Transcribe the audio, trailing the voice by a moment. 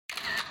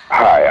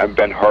Hi, I'm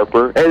Ben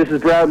Harper. Hey, this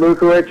is Brad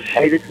Lukowicz.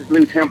 Hey, this is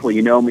Lou Temple.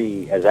 You know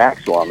me as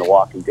Axel on The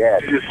Walking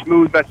Dead. This is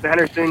Smooth Bester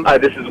Henderson. Hi,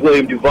 this is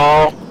William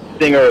Duvall,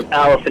 singer of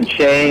Alice in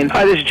Chains.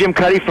 Hi, this is Jim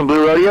Cuddy from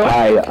Blue Rodeo.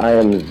 Hi, I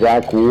am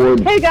Zach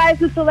Ward. Hey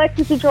guys, it's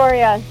Alexis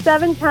Ajoria,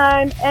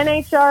 7-time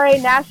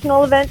NHRA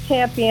National Event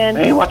Champion.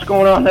 Hey, what's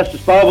going on? This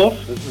is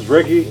Bubbles. This is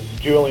Ricky. This is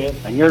Julian.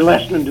 And you're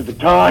listening to the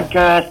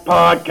Toddcast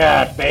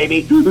podcast,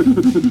 baby.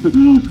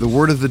 The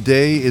word of the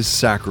day is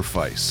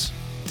sacrifice.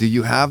 Do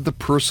you have the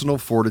personal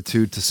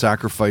fortitude to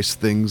sacrifice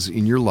things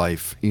in your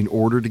life in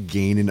order to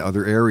gain in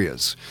other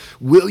areas?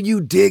 Will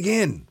you dig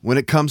in when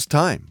it comes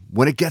time,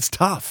 when it gets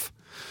tough?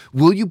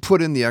 Will you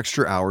put in the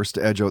extra hours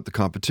to edge out the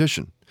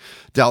competition?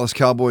 Dallas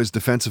Cowboys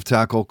defensive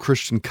tackle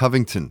Christian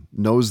Covington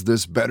knows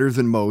this better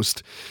than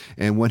most,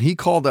 and when he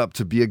called up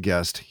to be a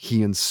guest,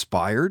 he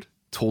inspired,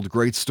 told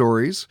great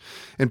stories,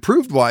 and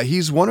proved why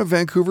he's one of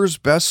Vancouver's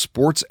best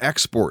sports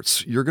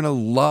exports. You're going to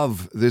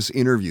love this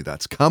interview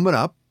that's coming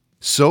up.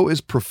 So is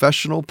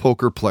professional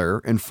poker player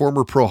and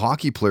former pro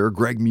hockey player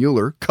Greg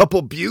Mueller,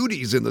 couple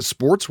beauties in the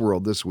sports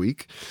world this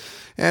week.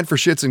 And for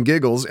shits and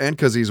giggles, and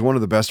because he's one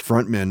of the best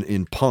frontmen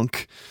in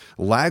punk,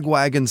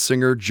 Lagwagon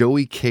singer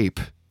Joey Cape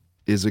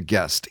is a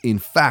guest. In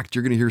fact,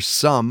 you're going to hear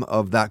some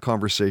of that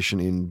conversation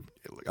in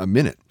a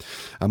minute.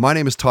 My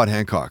name is Todd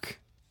Hancock.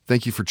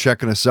 Thank you for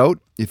checking us out.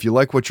 If you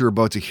like what you're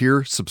about to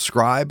hear,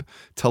 subscribe,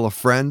 tell a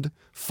friend,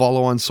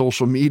 follow on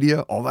social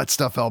media. All that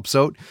stuff helps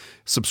out.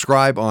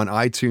 Subscribe on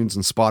iTunes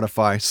and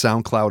Spotify,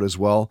 SoundCloud as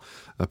well.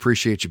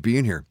 Appreciate you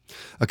being here.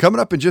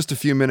 Coming up in just a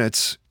few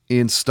minutes,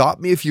 in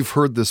Stop Me If You've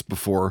Heard This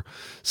Before,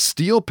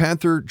 Steel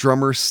Panther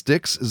drummer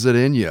Styx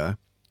Zadina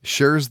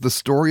shares the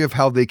story of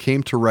how they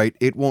came to write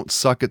It Won't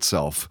Suck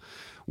Itself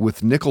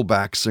with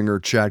Nickelback singer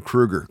Chad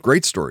Kroeger.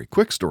 Great story,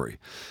 quick story.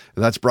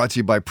 That's brought to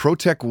you by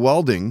ProTech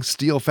Welding,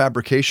 steel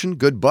fabrication,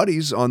 good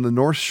buddies on the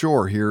North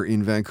Shore here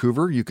in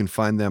Vancouver. You can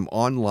find them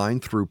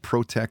online through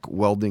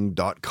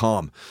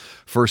protechwelding.com.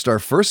 First, our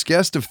first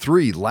guest of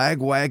three,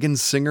 Lagwagon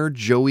singer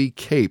Joey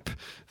Cape.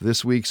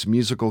 This week's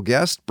musical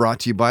guest brought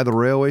to you by the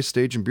Railway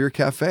Stage and Beer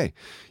Cafe.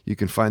 You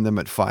can find them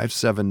at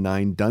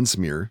 579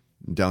 Dunsmuir,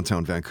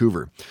 downtown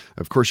Vancouver.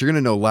 Of course, you're going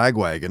to know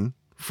Lagwagon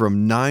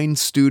from 9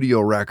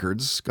 studio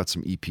records, got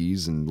some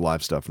EPs and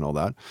live stuff and all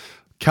that.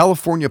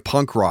 California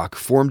punk rock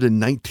formed in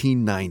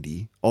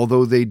 1990,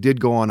 although they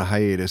did go on a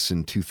hiatus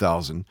in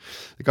 2000.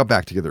 They got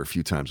back together a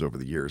few times over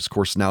the years. Of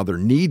course, now they're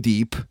knee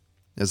deep.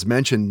 As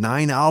mentioned,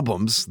 9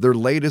 albums. Their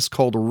latest,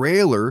 called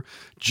Railer,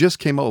 just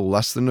came out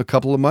less than a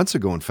couple of months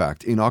ago, in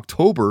fact, in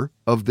October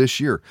of this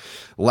year.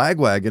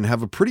 Lagwagon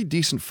have a pretty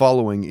decent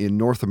following in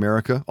North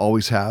America,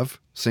 always have.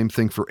 Same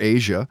thing for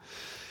Asia.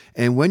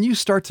 And when you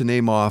start to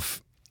name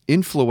off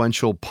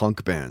influential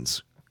punk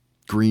bands,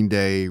 Green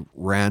Day,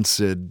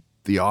 Rancid,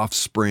 The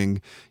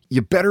Offspring,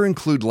 you better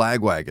include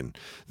Lagwagon.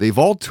 They've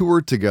all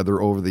toured together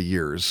over the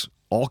years,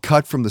 all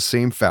cut from the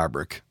same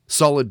fabric.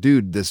 Solid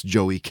dude, this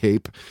Joey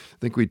Cape. I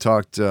think we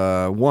talked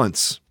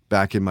once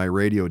back in my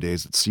radio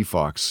days at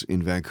CFOX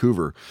in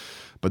Vancouver,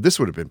 but this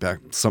would have been back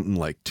something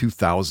like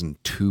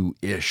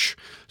 2002-ish.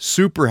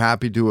 Super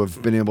happy to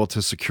have been able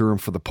to secure him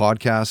for the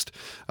podcast.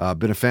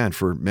 Been a fan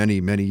for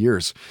many, many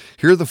years.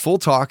 Hear the full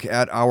talk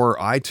at our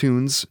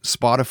iTunes,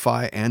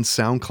 Spotify, and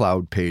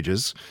SoundCloud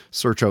pages.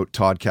 Search out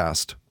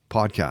Toddcast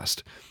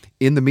Podcast.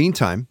 In the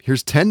meantime,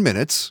 here's 10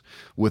 minutes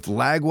with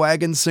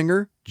Lagwagon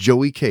singer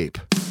Joey Cape.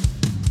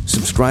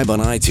 Subscribe on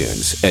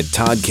iTunes at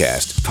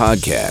Toddcast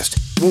Podcast.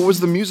 What was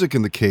the music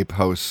in the Cape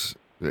house,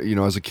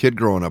 as a kid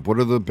growing up? What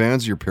are the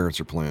bands your parents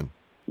are playing?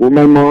 Well,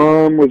 my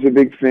mom was a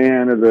big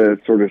fan of the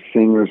sort of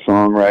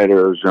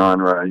singer-songwriter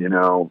genre,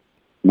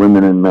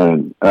 women and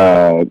men,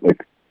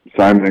 like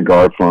Simon and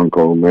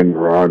Garfunkel, Linda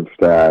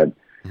Ronstadt,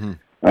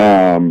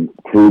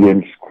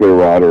 Creedence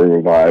Clearwater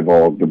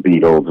Revival, the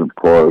Beatles, of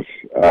course,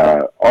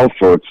 all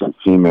sorts of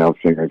female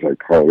singers like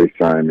Carly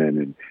Simon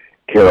and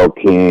Carole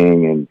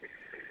King, and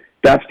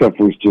that stuff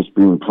was just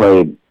being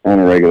played on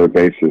a regular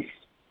basis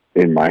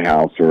in my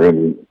house or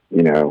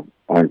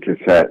on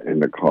cassette in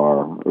the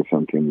car or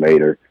something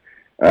later.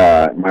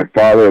 My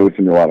father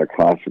listened to a lot of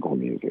classical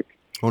music.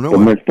 Oh, no. But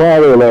my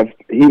father left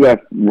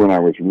when I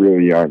was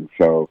really young,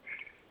 so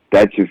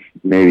that just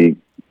maybe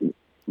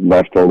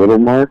left a little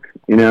mark,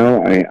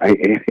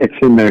 it's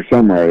in there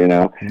somewhere,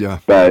 Yeah.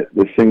 But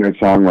the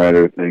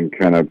singer-songwriter thing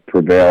kind of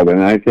prevailed,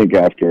 and I think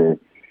after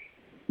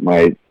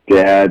my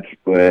dad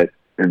split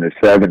in the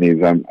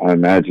 70s, I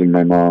imagine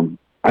my mom,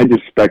 I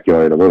just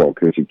speculate a little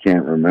because you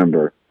can't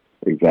remember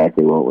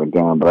exactly what went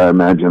down, but I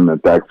imagine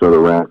that sort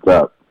of ramped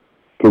up.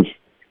 Because, if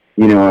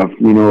you know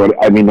what,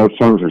 I mean, those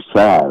songs are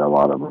sad, a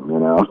lot of them,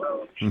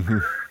 Mm-hmm.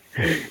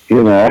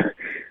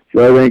 So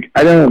I think,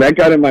 I don't know, that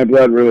got in my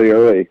blood really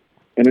early,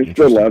 and I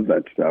still love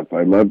that stuff.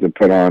 I love to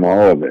put on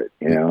all of it,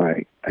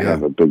 I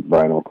have a big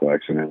vinyl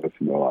collection, and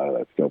listen to a lot of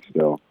that stuff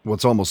still. Well,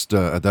 it's almost,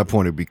 at that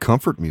point, it'd be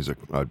comfort music,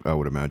 I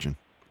would imagine.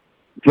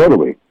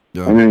 Totally.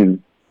 Yeah. I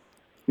mean,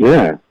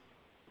 yeah.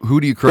 Who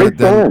do you credit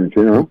then?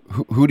 Songs,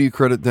 Who do you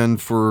credit then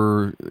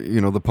for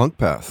the punk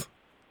path?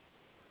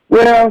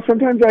 Well,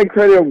 sometimes I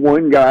credit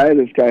one guy,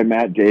 this guy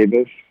Matt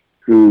Davis,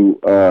 who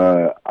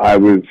I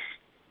was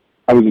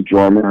a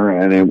drummer,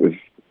 and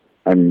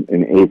I'm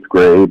in 8th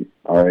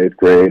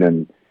grade,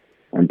 and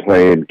I'm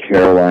playing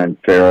Caroline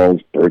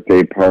Farrell's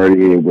birthday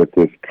party with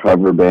this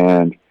cover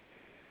band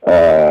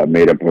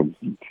made up of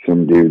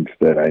some dudes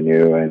that I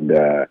knew, and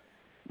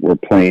we're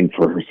playing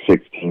for her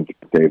 16th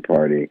birthday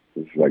party.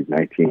 This is like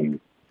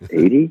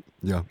 1980.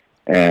 Yeah.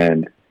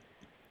 And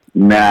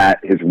Matt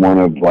is one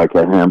of like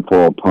a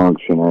handful of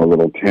punks in our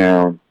little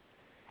town,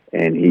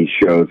 and he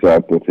shows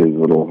up with his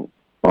little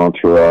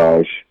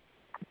entourage.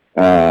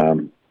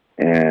 And,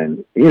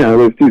 you know,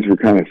 those dudes were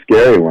kind of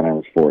scary when I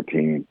was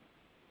 14.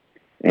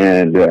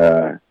 And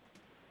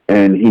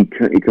he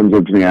comes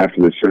up to me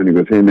after the show, and he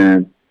goes, "Hey,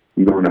 man,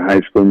 you going to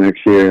high school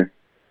next year?"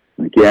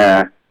 I'm like,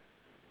 "Yeah."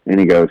 And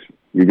he goes,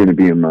 "You're going to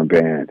be in my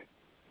band."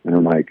 And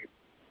I'm like,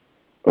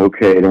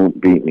 "Okay, don't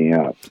beat me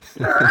up."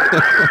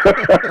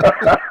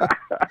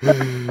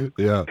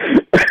 Yeah.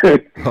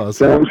 Awesome.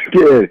 Sounds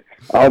good.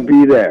 I'll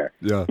be there.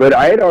 Yeah. But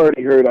I had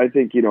already heard, I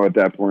think, you know, at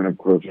that point, of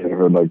course, I had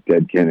heard like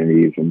Dead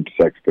Kennedys and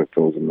Sex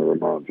Pistols and the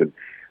Ramones. And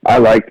I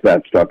liked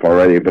that stuff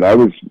already, but I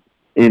was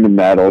into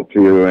metal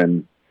too.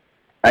 And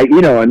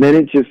you know, and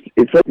then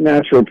it's like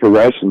natural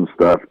progression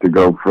stuff to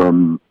go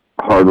from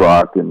hard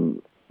rock and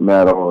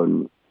metal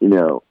and, you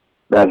know,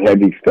 that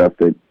heavy stuff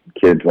that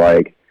kids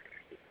like.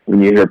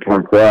 When you hear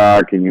punk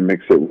rock and you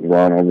mix it with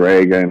Ronald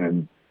Reagan,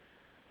 and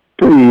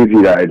pretty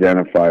easy to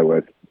identify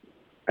with.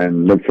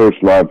 And the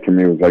first love for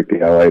me was like the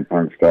LA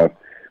punk stuff.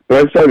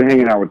 But I started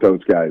hanging out with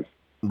those guys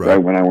right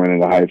when I went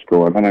into high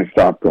school. And then I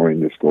stopped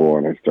going to school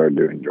and I started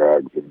doing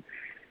drugs and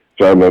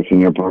started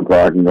listening to punk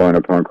rock and going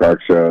to punk rock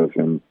shows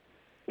and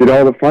did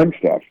all the fun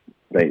stuff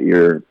that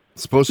you're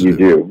supposed to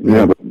do. You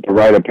know, the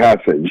rite of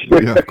passage.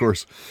 Yeah, of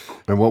course.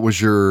 And what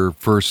was your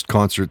first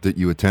concert that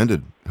you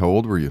attended? How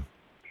old were you?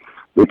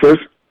 The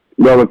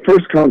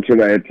first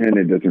concert I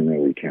attended doesn't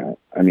really count.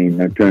 I mean,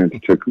 my parents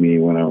took me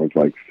when I was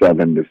like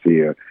 7 to see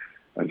a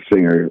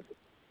singer,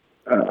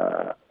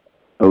 a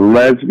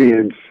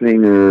lesbian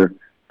singer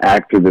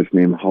activist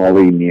named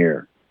Holly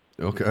Near.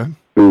 Okay.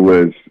 Who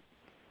was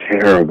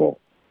terrible.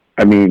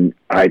 I mean,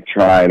 I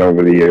tried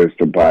over the years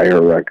to buy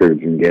her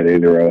records and get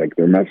into her. Like,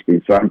 there must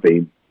be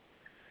something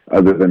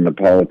other than the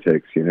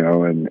politics, you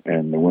know, and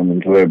the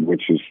women's lib,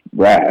 which is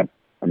rad.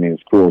 I mean,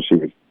 it's cool. She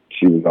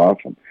was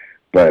awesome,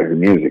 but her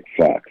music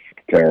sucks.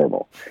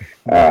 Terrible.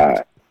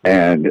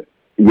 And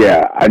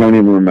yeah, I don't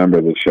even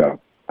remember the show.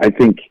 I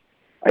think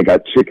I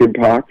got chicken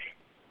pox,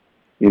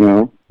 you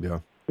know? Yeah.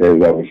 That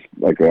was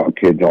like all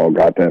kids all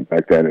got that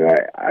back then.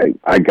 And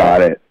I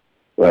got it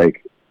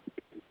like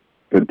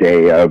the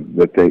day of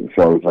the thing.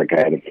 So it was like I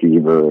had a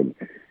fever. And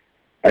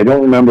I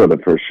don't remember the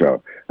first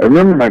show. I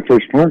remember my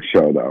first punk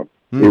show though.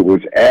 It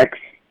was X,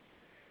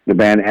 the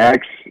band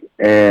X,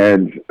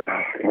 and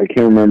I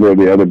can't remember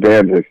the other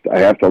band. I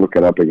have to look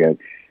it up again.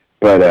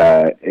 But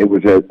it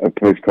was at a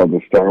place called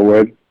the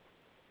Starwood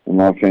in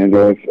Los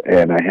Angeles,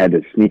 and I had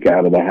to sneak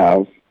out of the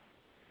house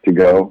to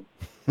go.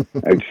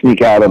 I'd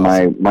sneak out of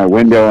my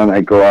window, and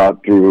I'd go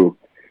out through,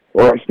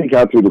 or I'd sneak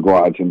out through the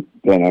garage, and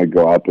then I'd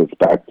go out this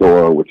back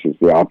door, which is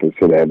the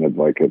opposite end of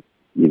like a,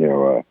 you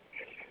know,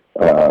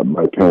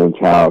 my parents'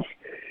 house.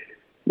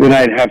 Then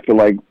I'd have to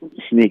like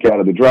sneak out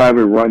of the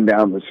driveway, run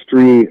down the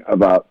street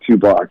about 2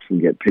 blocks, and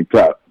get picked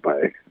up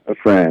by a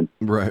friend.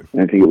 Right.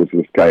 And I think it was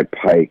this guy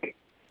Pike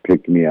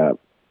picked me up,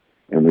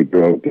 and we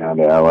drove down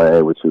to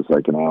LA, which was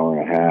like an hour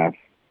and a half,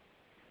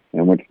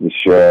 and went to the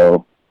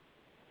show.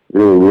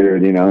 Really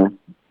weird, you know,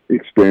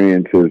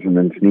 experiences, and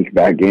then sneak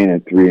back in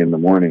at 3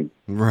 a.m.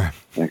 Right.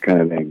 That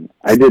kind of thing.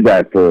 I did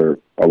that for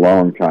a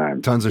long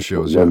time. Tons of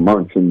shows. Yeah.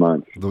 Months and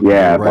months. The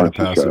yeah, rite of bunch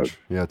of passage. shows.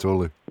 Yeah,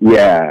 totally.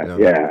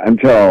 Yeah.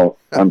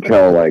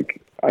 Until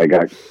like I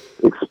got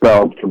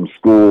expelled from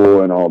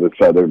school and all this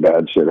other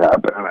bad shit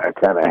happened, and I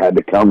kind of had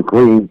to come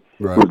clean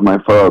with my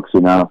folks,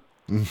 you know.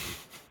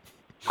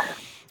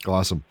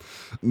 Awesome.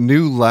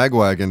 New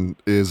Lagwagon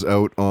is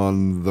out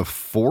on the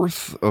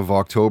 4th of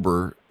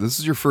October. This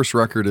is your first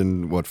record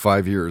in,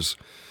 5 years?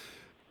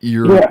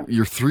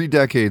 You're 3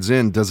 decades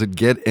in. Does it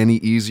get any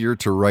easier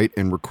to write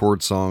and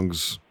record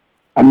songs?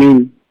 I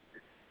mean,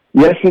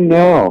 yes and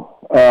no.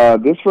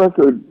 This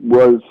record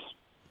was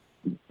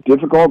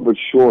difficult but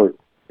short.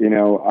 You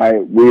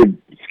know, we had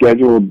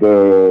scheduled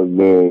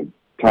the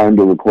time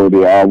to record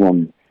the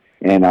album,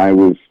 and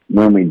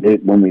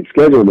when we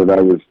scheduled it,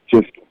 I was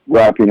just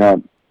wrapping up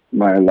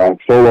my last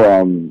solo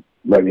album,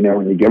 Let Me Know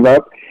When You Give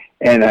Up,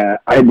 and I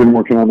had been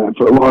working on that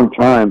for a long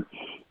time,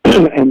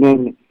 and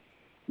then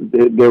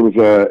there was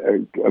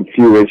a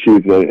few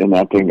issues, and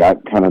that thing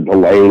got kind of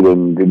delayed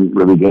and didn't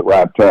really get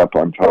wrapped up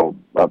until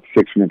about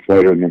 6 months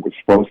later than it was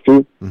supposed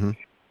to. Mm-hmm.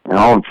 And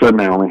all of a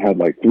sudden, I only had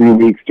like 3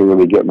 weeks to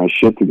really get my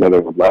shit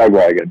together with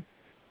Lagwagon,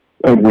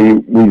 and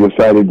we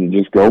decided to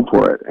just go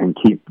for it and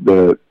keep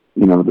the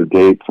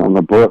dates on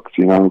the books,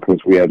 because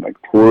we had like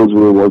tours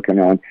we were working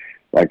on.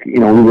 Like, we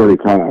really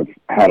kind of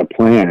had a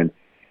plan.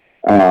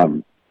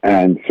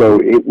 And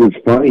so it was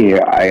funny.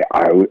 I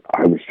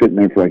was sitting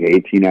there for like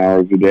 18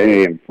 hours a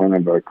day in front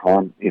of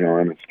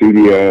in a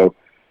studio,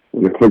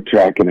 with a click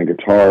track and a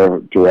guitar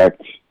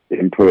direct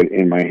input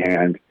in my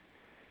hand,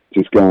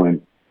 just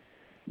going,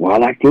 well, I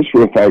like this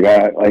riff I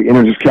got, like,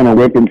 just kind of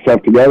whipping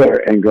stuff together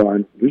and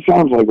going, this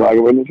sounds like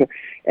Rocket Witness.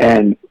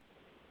 And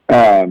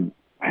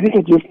I think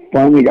I just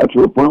finally got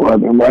to a point where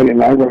I've been writing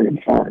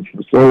Lagwagon songs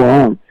for so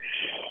long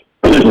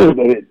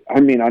that I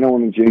don't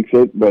want to jinx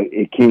it, but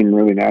it came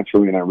really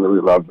naturally, and I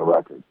really loved the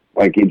record.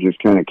 Like, it just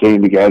kind of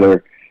came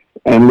together.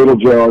 And Little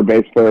Joe, our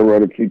bass player,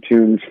 wrote a few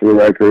tunes for the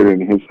record,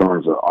 and his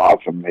songs are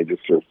awesome. They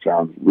just sort of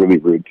sound really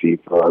rootsy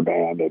for our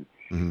band.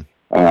 And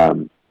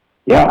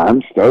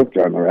I'm stoked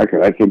on the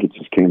record. I think it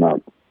just came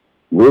out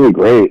really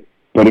great,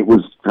 but it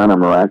was kind of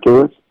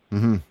miraculous.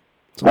 Mm-hmm.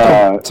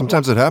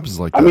 Sometimes it happens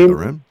like that,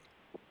 right?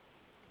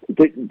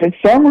 The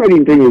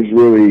songwriting thing is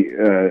really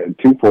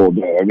twofold,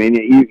 though. I mean,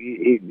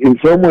 in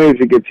some ways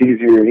it gets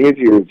easier and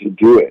easier as you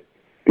do it,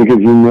 because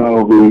you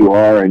know who you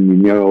are and you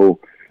know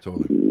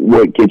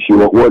what gets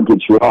you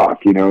off,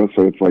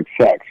 so it's like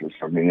sex or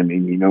something. I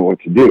mean, you know what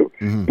to do.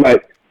 Mm-hmm.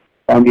 But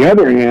on the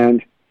other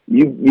hand,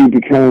 you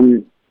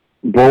become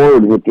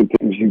bored with the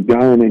things you've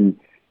done, and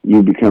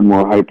you become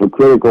more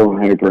hypercritical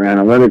and hyper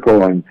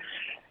analytical, and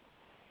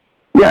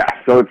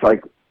so it's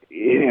like,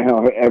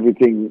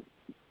 everything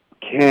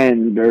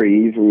can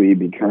very easily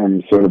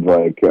become sort of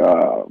like,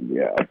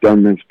 I've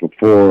done this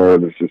before,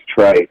 this is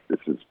trite, this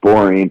is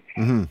boring.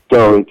 Mm-hmm.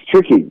 So it's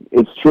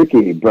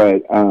tricky,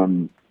 but I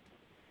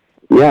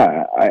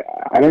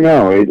don't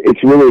know.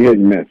 It's really hit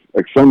and miss.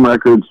 Like, some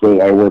records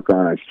that I work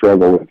on, I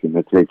struggle with, and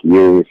they take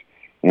years.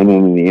 And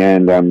then in the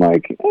end, I'm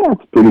like,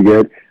 it's pretty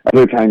good.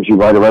 Other times you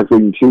write a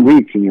record in 2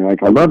 weeks, and you're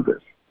like, I love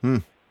this.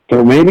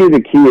 So maybe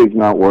the key is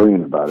not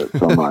worrying about it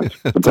so much.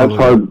 But that's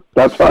hard.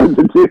 That's hard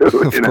to do.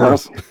 Of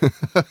course.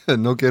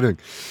 No kidding.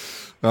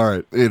 All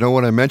right.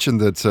 When I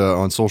mentioned that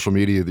on social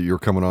media that you're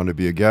coming on to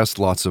be a guest,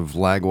 lots of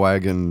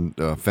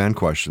Lagwagon fan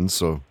questions.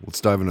 So let's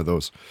dive into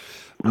those.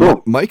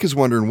 Cool. Mike is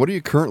wondering, what are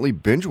you currently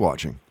binge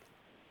watching?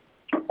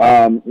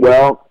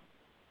 Well,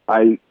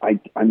 I'm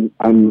in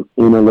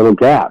a little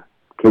gap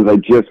because I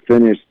just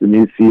finished the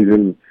new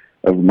season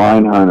of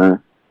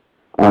Mindhunter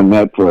on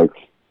Netflix,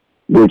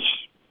 which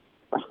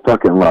I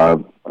fucking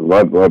love. I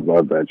love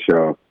that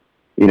show.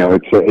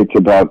 It's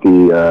about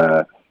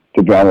the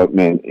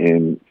development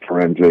in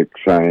forensic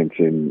science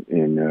and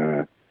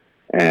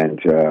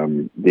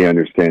the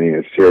understanding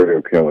of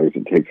serial killers.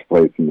 It takes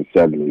place in the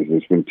 70s.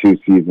 There's been 2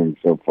 seasons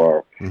so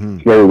far. Mm-hmm.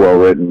 It's very well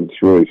written.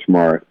 It's really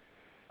smart.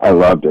 I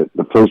loved it.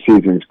 The first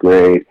season's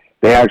great.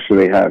 They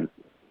actually have,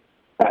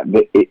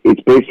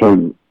 it's based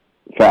on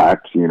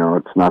facts,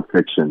 it's not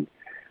fiction.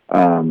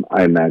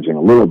 I imagine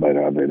a little bit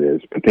of it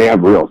is, but they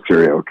have real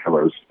serial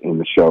killers in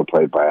the show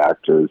played by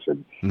actors,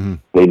 and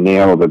they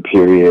nail the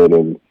period,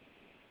 and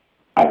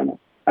I don't know.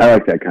 I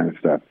like that kind of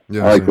stuff.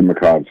 Yeah, I like the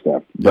macabre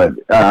stuff. But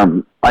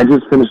I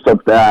just finished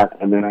up that,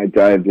 and then I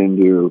dived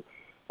into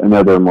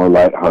another more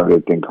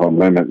lighthearted thing called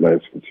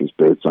Limitless, which is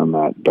based on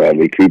that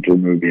Bradley Cooper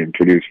movie and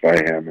produced by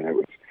him, and it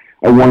was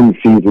a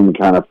 1-season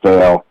kind of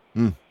fail.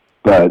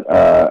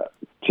 But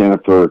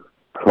Jennifer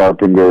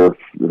Carpenter,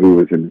 who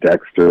was in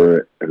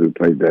Dexter, who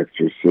played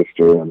Dexter's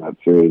sister in that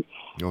series,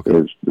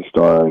 is the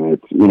star, and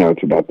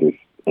it's about this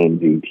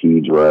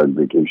NDT drug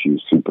that gives you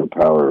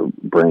superpower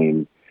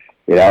brain.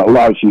 It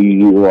allows you to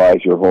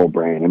utilize your whole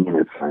brain. I mean,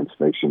 it's science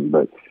fiction,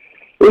 but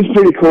it's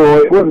pretty cool.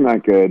 It wasn't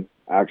that good,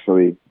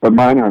 actually, but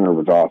Mindhunter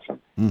was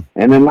awesome.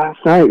 And then last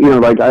night,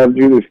 I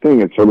do this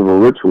thing. It's sort of a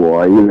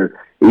ritual. It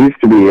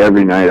used to be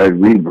every night I'd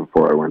read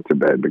before I went to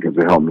bed because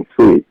it helped me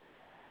sleep.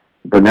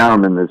 But now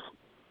I'm in this,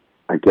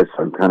 I guess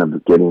I'm kind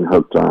of getting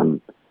hooked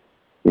on,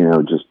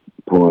 just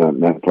pulling up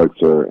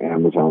Netflix or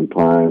Amazon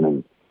Prime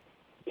and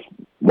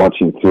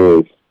watching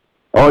series.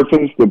 I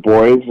finished The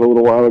Boys a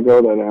little while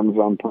ago, that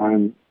Amazon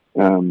Prime,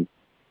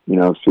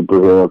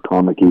 superhero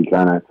comic-y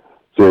kind of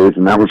series,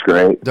 and that was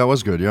great. That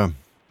was good, yeah.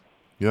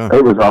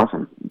 It was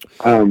awesome.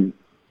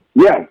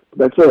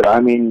 That's it. I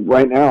mean,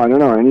 right now, I don't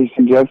know. Any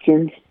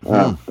suggestions?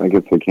 I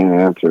guess they can't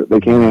answer. They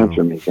can't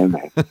answer me, can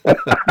they?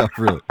 Not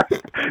really.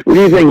 What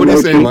do you think? What do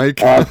you say,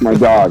 Mike? Ask my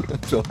dog.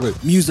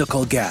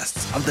 Musical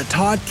guests of the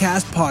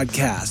Toddcast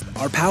podcast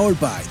are powered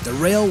by the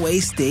Railway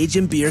Stage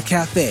and Beer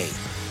Cafe.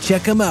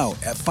 Check them out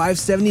at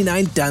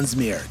 579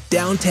 Dunsmuir,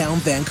 downtown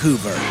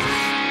Vancouver.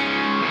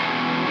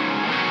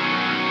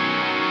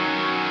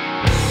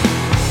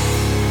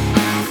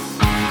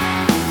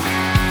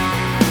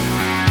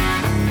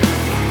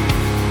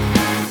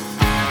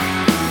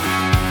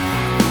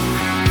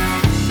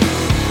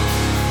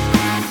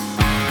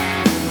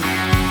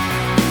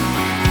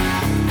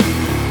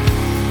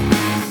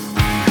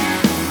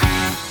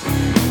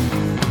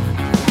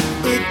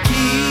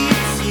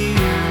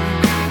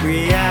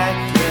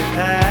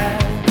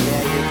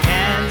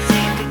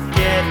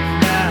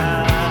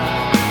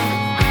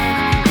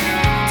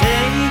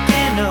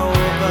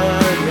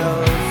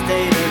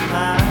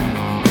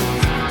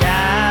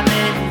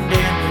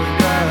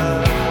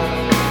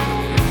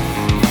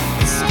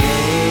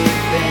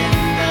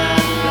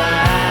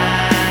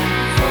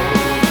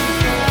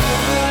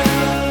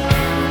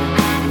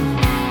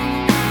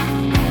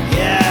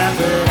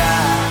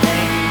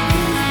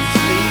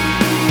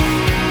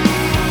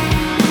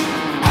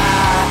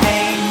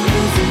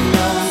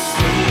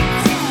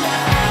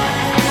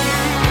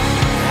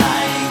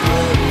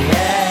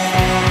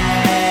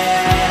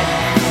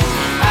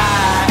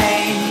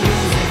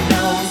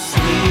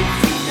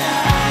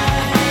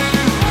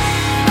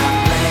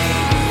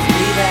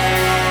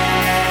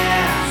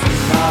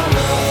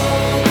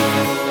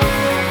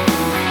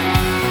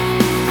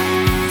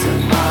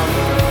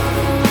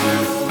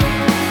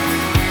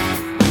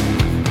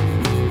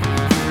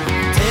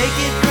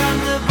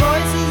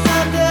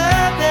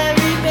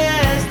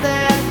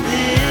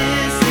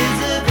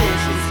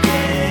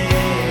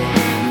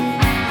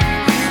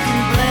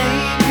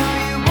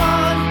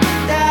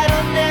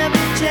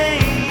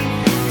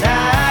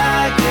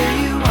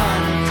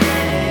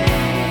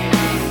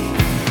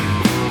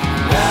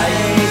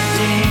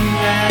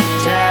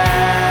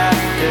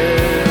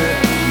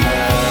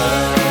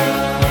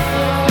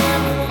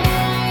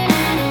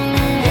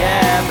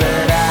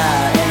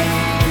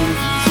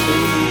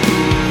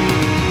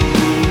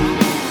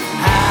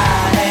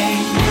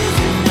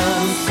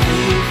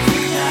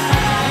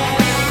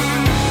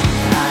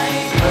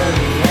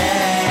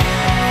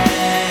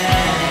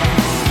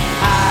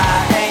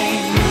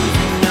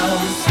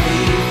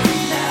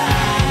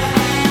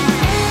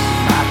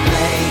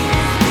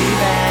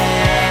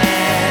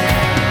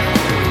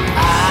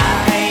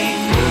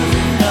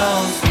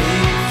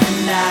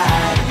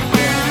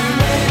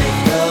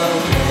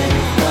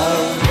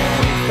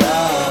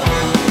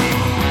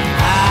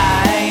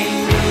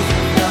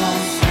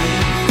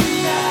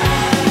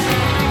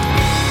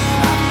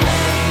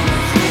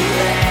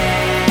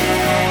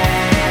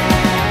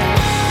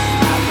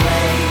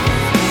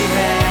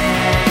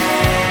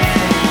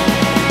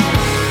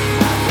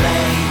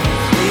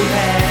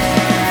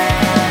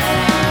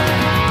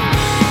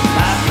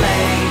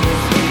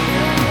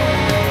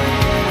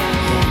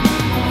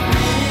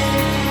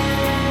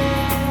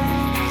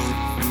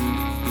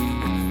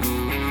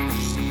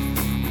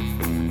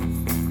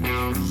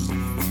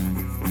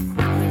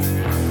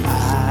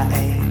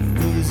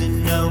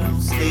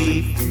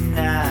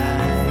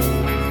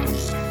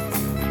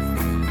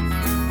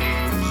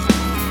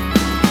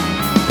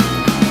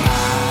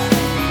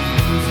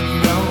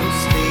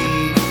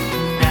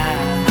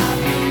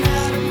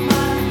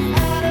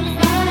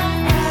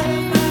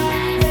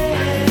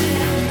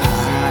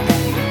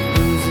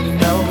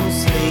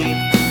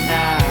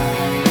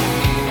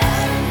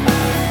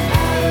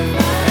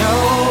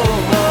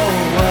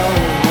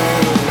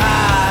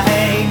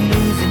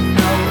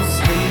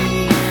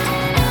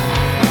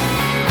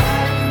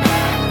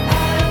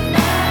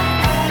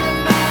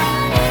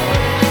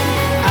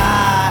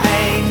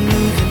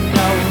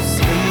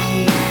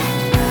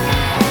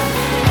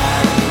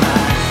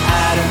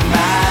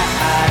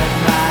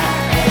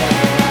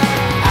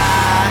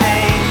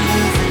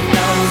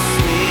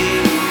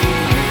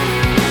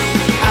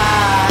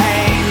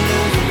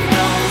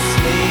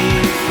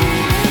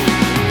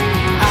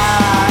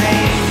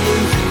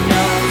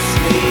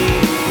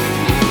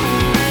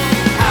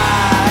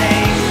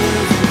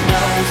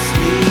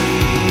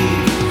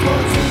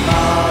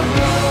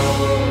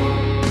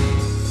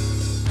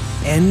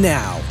 And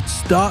now,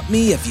 stop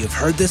me if you've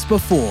heard this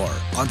before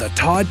on the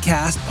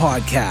Toddcast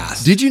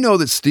podcast. Did you know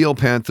that Steel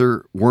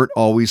Panther weren't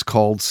always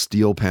called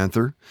Steel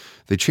Panther?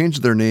 They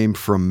changed their name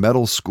from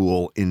Metal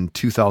School in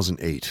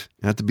 2008.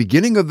 And at the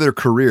beginning of their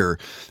career,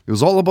 it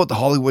was all about the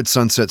Hollywood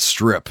Sunset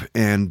Strip,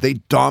 and they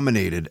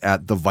dominated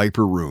at the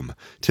Viper Room.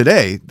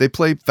 Today, they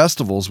play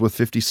festivals with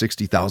 50,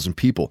 60,000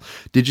 people.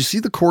 Did you see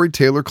the Corey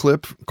Taylor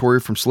clip, Corey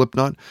from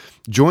Slipknot?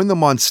 Join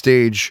them on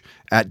stage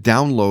at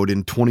Download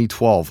in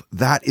 2012.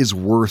 That is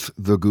worth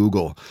the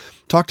Google.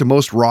 Talk to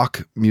most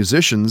rock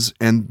musicians,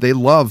 and they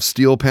love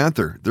Steel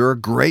Panther. They're a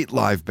great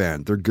live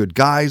band. They're good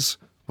guys.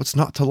 What's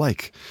not to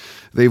like?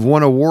 They've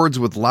won awards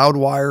with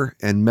Loudwire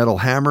and Metal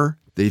Hammer.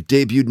 They've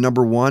debuted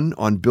 #1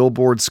 on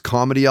Billboard's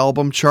comedy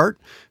album chart.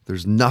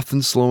 There's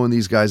nothing slowing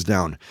these guys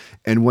down.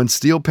 And when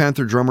Steel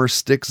Panther drummer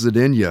Stick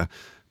Zadinia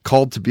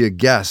called to be a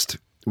guest,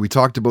 we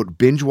talked about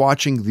binge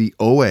watching the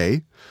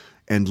OA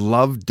and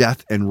Love,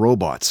 Death, and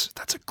Robots.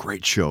 That's a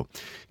great show.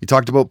 He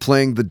talked about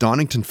playing the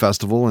Donington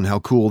Festival and how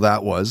cool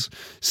that was,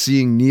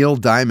 seeing Neil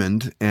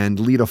Diamond and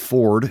Lita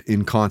Ford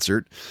in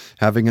concert,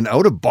 having an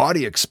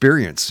out-of-body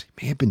experience.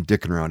 He may have been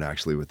dicking around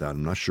actually with that,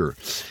 I'm not sure.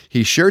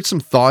 He shared some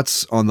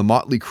thoughts on the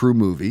Motley Crue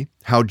movie,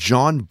 how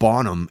John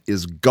Bonham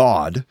is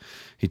God.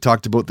 He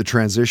talked about the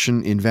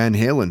transition in Van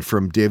Halen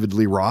from David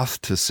Lee Roth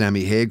to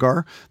Sammy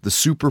Hagar. The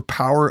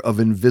superpower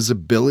of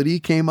invisibility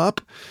came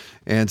up.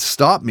 And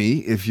stop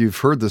me if you've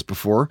heard this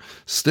before.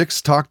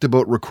 Styx talked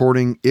about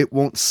recording It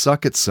Won't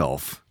Suck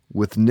Itself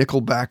with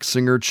Nickelback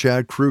singer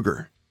Chad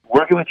Kroeger.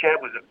 Working with Chad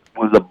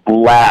was a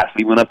blast.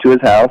 We went up to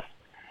his house,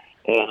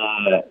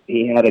 and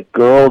he had a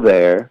girl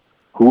there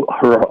who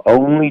her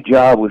only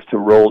job was to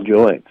roll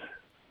joints.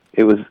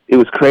 It was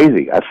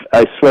crazy.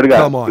 I swear to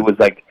God, Come on. It was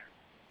like,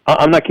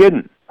 I'm not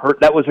kidding.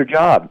 That was her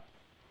job.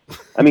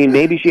 I mean,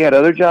 maybe she had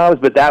other jobs,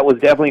 but that was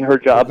definitely her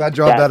job. That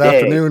job that day.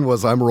 afternoon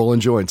was I'm rolling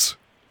joints.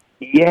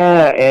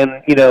 Yeah,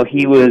 and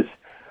he was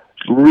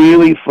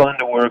really fun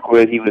to work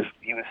with. He was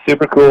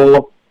super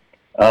cool,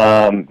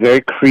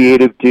 very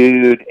creative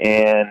dude,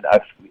 and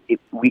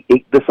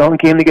the song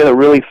came together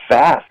really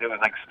fast. It was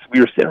like we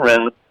were sitting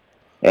around,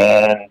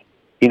 and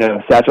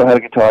Satchel had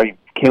a guitar. He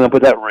came up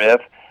with that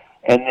riff,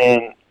 and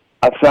then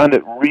I found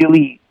it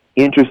really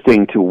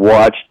interesting to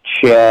watch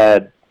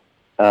Chad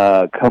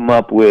come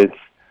up with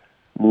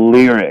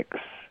lyrics.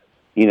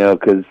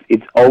 Because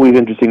it's always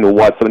interesting to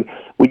watch somebody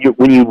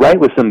when you write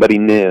with somebody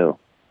new.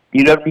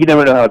 You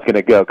never know how it's going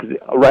to go because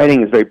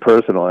writing is very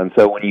personal, and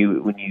so when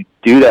you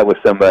do that with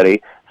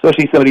somebody,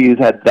 especially somebody who's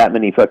had that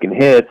many fucking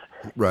hits,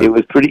 right. It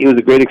was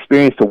a great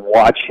experience to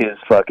watch his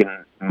fucking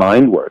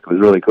mind work. It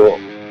was really cool.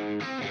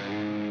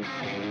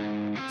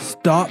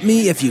 Stop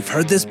Me If You've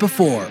Heard This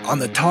Before on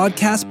the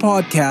Toddcast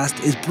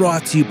podcast is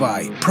brought to you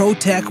by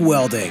ProTech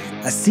Welding,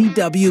 a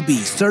CWB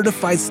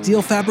certified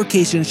steel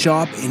fabrication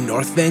shop in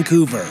North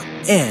Vancouver,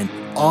 and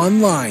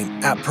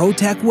online at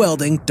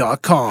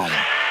protechwelding.com.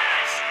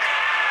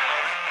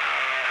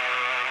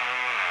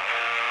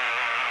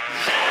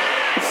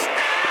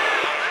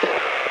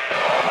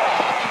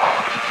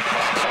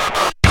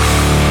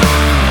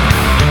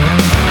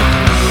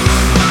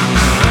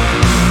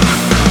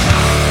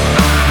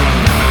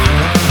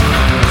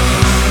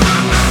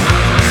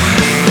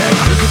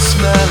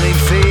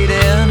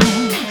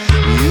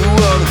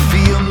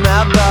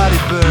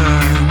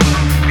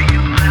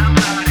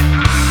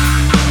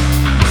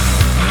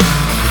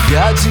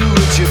 God, do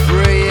what you're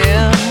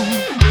praying.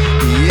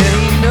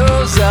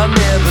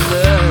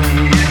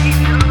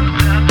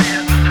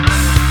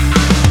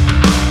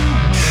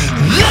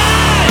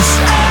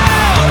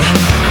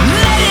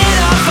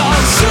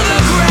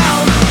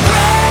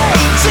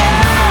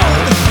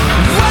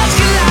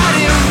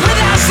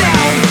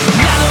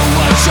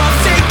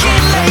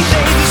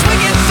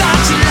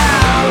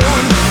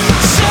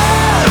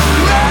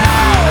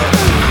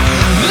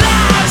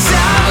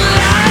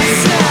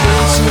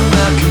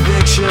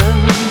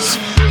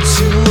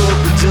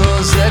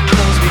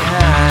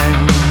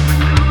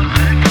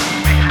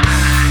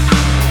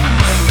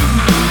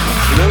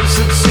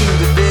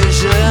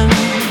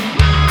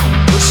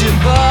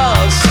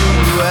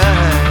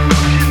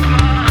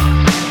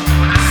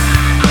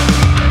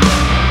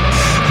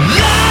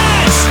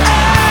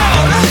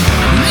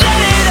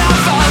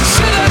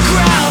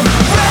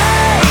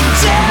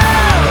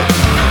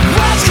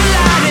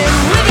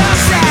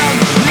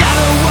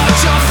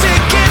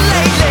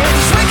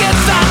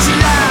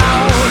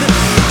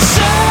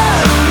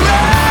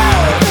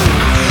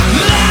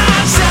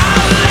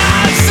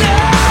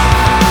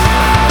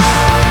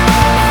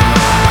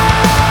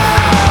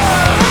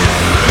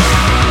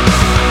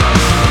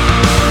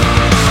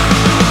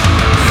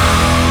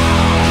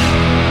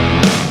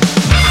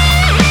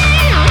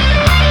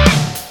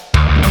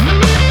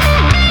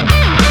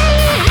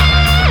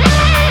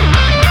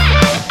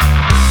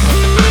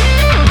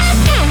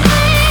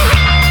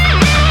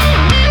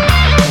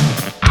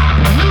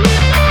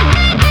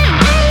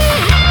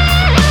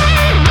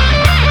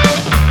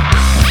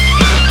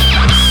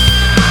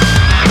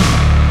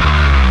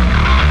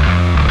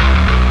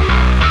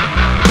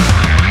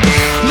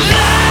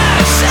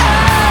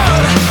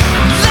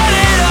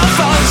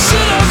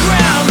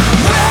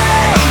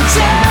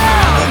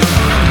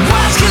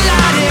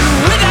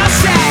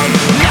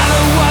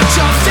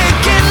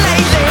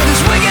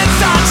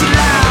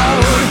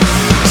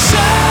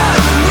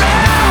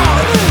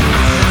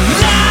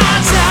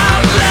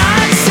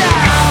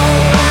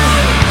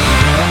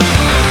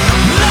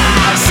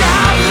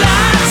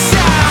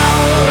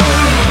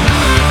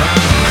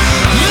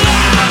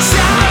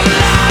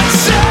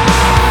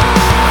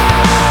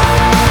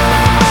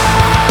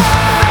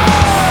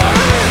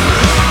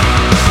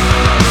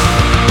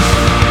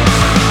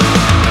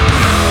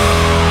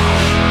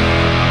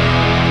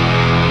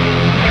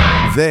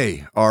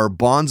 are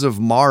Bonds of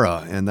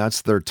Mara, and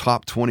that's their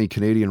top 20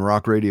 Canadian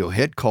rock radio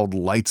hit called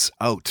Lights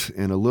Out,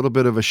 and a little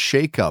bit of a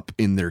shake-up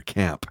in their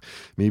camp.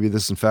 Maybe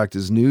this, in fact,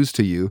 is news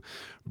to you.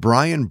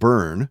 Brian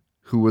Byrne,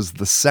 who was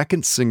the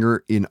second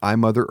singer in I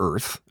Mother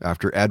Earth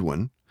after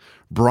Edwin,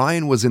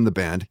 Brian was in the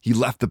band. He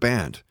left the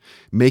band,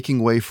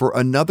 making way for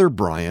another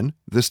Brian.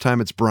 This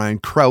time it's Brian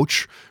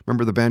Crouch.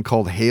 Remember the band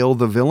called Hail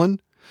the Villain?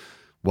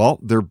 Well,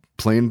 they're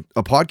playing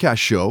a podcast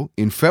show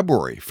in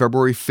February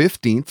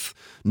 15th.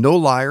 No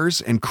Liars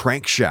and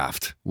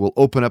Crankshaft will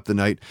open up the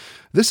night.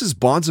 This is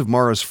Bonds of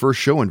Mara's first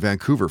show in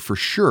Vancouver for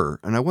sure,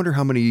 and I wonder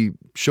how many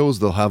shows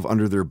they'll have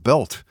under their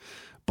belt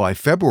by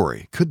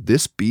February. Could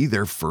this be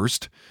their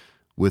first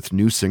with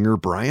new singer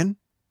Brian?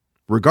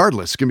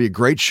 Regardless, it's going to be a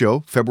great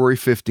show, February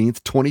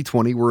 15th,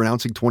 2020. We're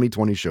announcing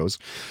 2020 shows.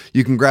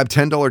 You can grab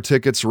 $10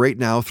 tickets right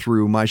now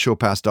through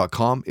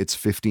myshowpass.com. It's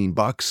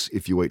 $15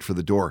 if you wait for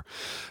the door.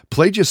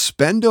 Played you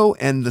Spendo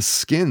and the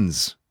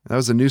Skins. That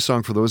was a new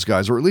song for those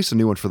guys, or at least a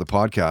new one for the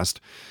podcast.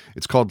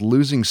 It's called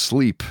Losing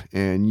Sleep,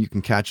 and you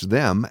can catch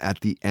them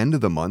at the end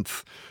of the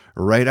month,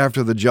 right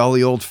after the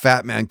jolly old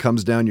fat man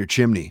comes down your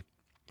chimney.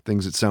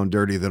 Things that sound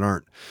dirty that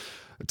aren't.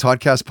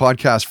 Toddcast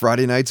Podcast,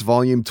 Friday nights,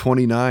 Volume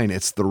 29.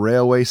 It's the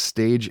Railway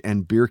Stage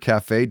and Beer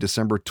Cafe,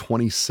 December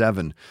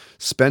 27.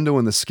 Spendo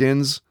and the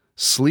Skins,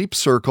 Sleep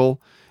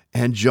Circle,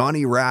 and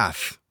Johnny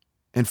Rath.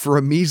 And for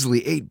a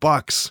measly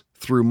 $8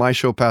 through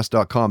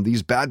myshowpass.com,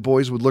 these bad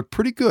boys would look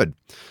pretty good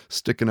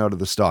sticking out of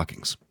the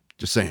stockings.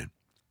 Just saying.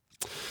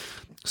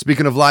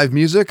 Speaking of live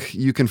music,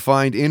 you can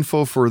find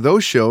info for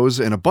those shows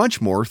and a bunch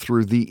more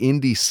through the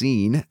indie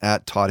scene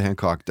at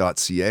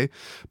toddhancock.ca.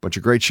 Bunch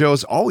of great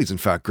shows, always in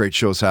fact great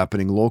shows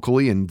happening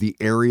locally in the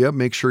area.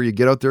 Make sure you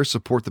get out there,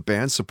 support the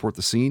band, support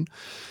the scene.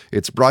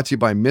 It's brought to you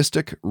by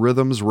Mystic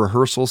Rhythms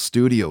Rehearsal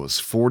Studios.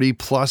 40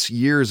 plus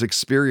years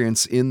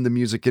experience in the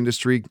music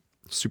industry.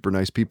 Super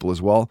nice people as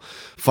well.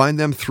 Find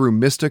them through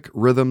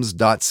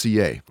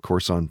mysticrhythms.ca, of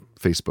course on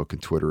Facebook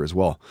and Twitter as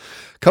well.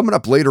 Coming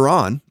up later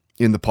on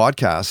in the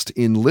podcast,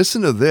 in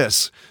Listen to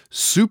This,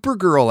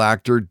 Supergirl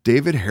actor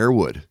David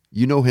Harewood.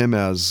 You know him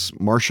as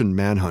Martian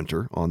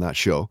Manhunter on that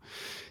show.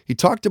 He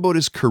talked about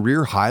his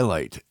career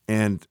highlight,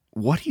 and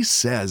what he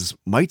says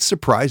might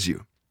surprise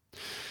you.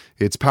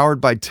 It's powered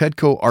by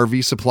Tedco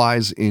RV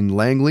Supplies in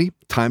Langley.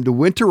 Time to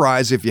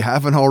winterize if you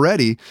haven't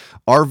already.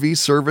 RV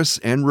service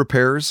and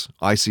repairs,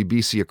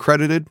 ICBC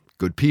accredited,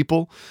 good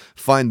people.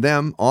 Find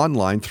them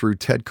online through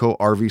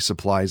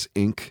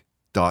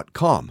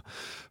TedcoRVSuppliesInc.com.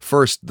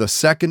 First, the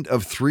second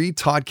of 3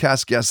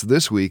 Toddcast guests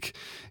this week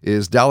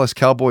is Dallas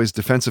Cowboys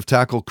defensive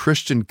tackle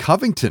Christian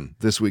Covington,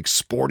 this week's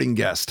sporting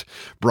guest,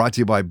 brought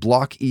to you by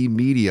Block E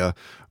Media.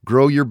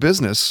 Grow your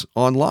business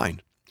online.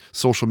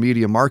 Social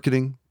media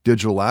marketing,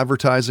 digital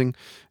advertising,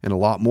 and a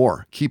lot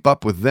more. Keep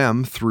up with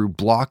them through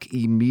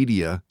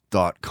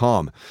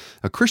blockemedia.com.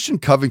 Christian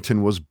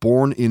Covington was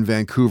born in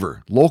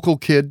Vancouver. Local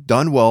kid,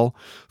 done well.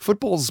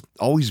 Football's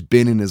always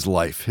been in his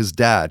life. His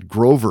dad,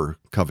 Grover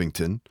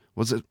Covington,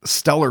 was a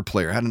stellar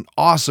player, had an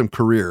awesome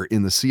career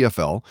in the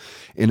CFL,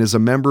 and is a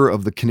member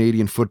of the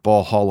Canadian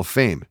Football Hall of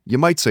Fame. You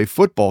might say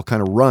football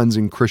kind of runs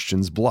in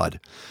Christian's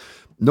blood.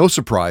 No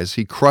surprise,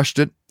 he crushed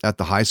it at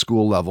the high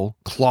school level,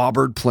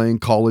 clobbered playing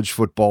college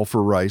football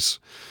for Rice.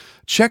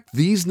 Check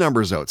these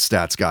numbers out,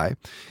 stats guy.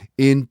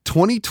 In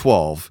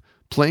 2012,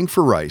 playing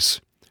for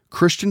Rice,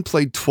 Christian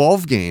played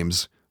 12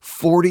 games,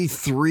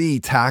 43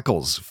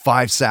 tackles,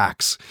 5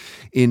 sacks.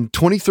 In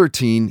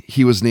 2013,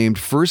 he was named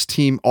first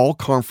team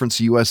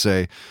All-Conference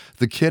USA.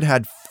 The kid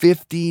had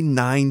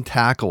 59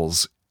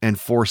 tackles and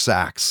 4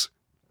 sacks.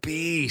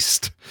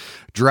 Beast.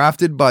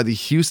 Drafted by the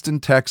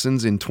Houston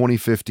Texans in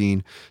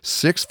 2015,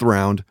 6th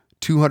round,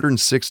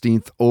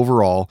 216th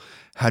overall,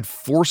 had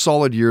 4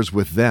 solid years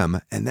with them,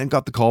 and then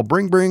got the call,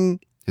 bring.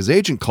 His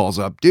agent calls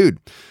up, dude,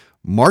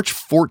 March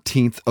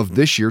 14th of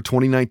this year,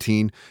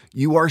 2019,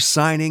 you are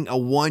signing a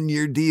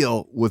 1-year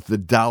deal with the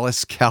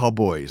Dallas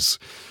Cowboys.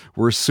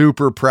 We're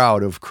super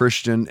proud of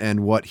Christian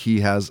and what he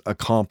has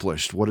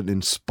accomplished. What an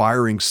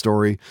inspiring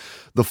story.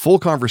 The full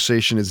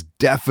conversation is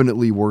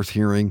definitely worth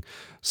hearing.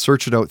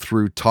 Search it out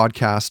through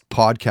Toddcast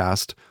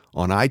Podcast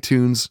on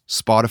iTunes,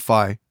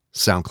 Spotify,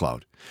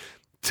 SoundCloud.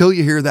 Till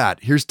you hear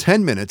that, here's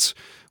 10 minutes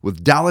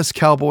with Dallas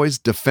Cowboys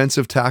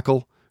defensive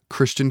tackle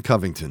Christian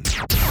Covington.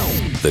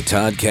 The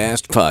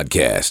Toddcast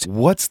Podcast.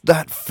 What's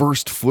that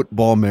first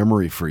football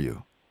memory for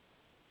you?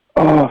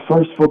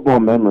 First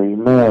football memory,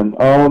 man.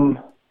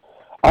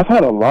 I've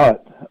had a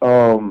lot.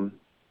 I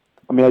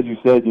mean, as you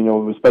said,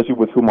 especially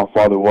with who my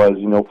father was,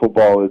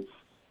 football, it's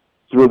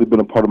really been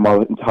a part of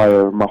my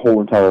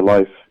whole entire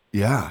life.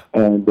 Yeah.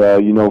 And, I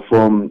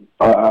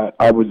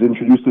was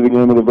introduced to the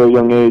game at a very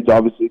young age,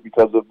 obviously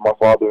because of my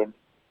father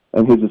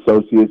and his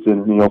associates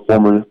and,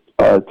 former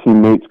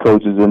teammates,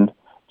 coaches, and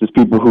just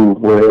people who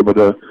were able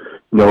to,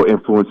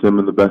 influence him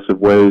in the best of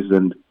ways.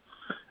 And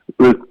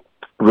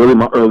really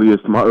my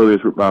earliest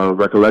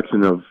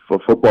recollection of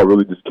football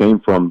really just came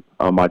from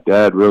my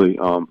dad, really.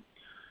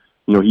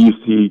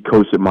 he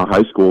coached at my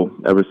high school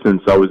ever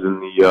since I was in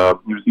the.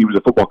 He was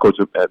a football coach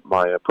at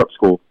my prep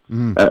school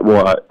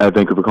at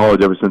Vancouver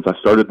College ever since I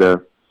started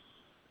there.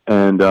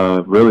 And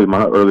really,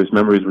 my earliest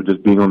memories were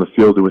just being on the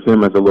field with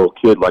him as a little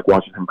kid, like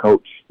watching him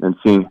coach and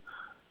seeing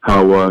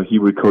how he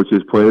would coach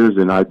his players,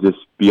 and I'd just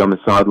be on the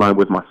sideline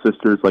with my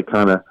sisters, like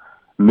kind of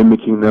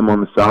mimicking them on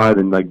the side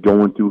and like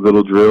going through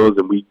little drills,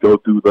 and we'd go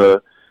through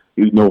the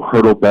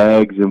hurdle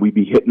bags, and we'd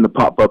be hitting the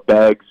pop-up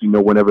bags,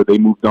 whenever they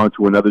moved on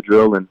to another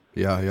drill. And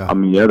I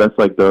mean, that's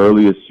like that's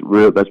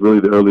really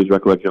the earliest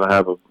recollection I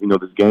have of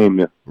this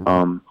game.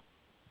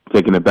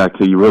 Taking it back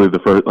to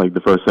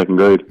the first, second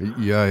grade.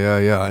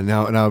 Yeah.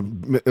 Now,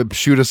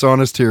 shoot us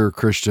honest here,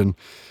 Christian.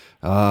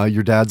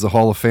 Your dad's a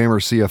Hall of Famer,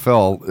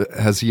 CFL.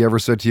 Has he ever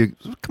said to you,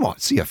 "Come on,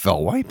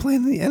 CFL? Why are you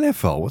playing in the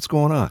NFL? What's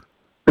going on?"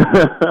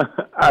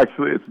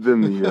 Actually, it's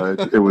been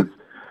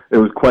it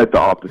was quite the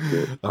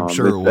opposite. I'm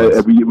sure it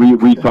was.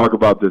 We talk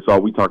about this all.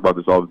 We talk about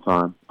this all the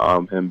time.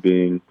 Him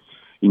being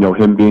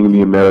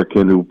the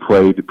American who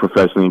played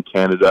professionally in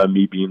Canada, and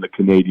me being the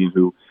Canadian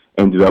who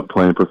ended up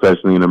playing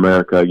professionally in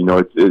America.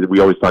 We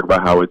always talk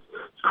about how it's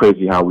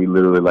crazy how we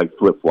literally like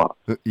flip-flop.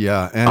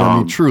 Yeah, and I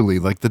mean, truly,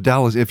 like the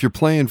Dallas, if you're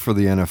playing for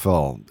the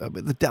NFL,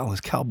 the Dallas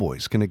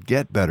Cowboys, can it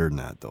get better than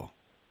that, though?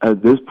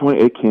 At this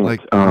point, it can't.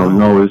 It's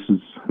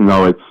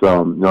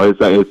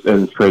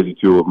crazy,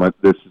 too.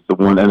 This is the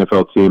one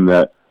NFL team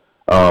that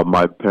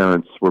my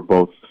parents were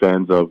both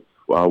fans of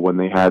when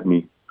they had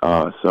me.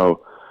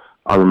 So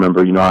I remember,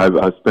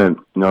 I spent,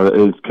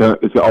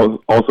 it's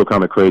also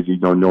kind of crazy,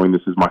 knowing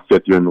this is my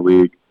 5th year in the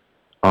league.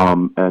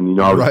 And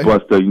I was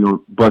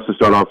blessed to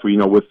start off,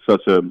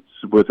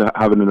 with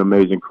having an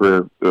amazing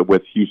career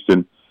with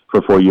Houston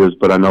for 4 years.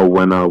 But I know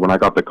when I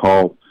got the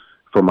call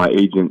from my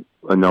agent,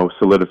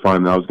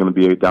 solidifying that I was going to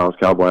be a Dallas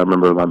Cowboy, I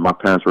remember my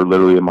parents were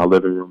literally in my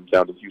living room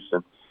down in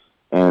Houston,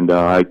 and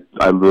I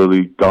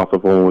literally got off the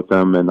phone with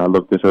them, and I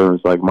looked at her and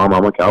was like, "Mom,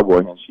 I'm a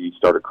Cowboy," and she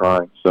started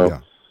crying. So. Yeah.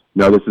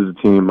 This is a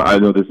team. I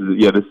know this is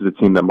a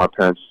team that my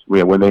parents,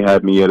 when they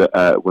had me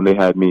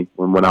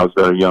when I was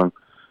very young,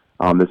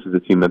 this is a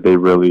team that they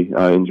really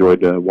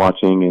enjoyed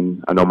watching,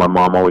 and I know my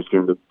mom always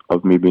dreamed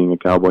of me being a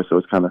Cowboy, so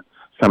it's kind of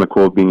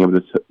cool being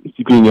able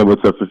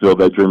to fulfill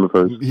that dream of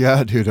hers.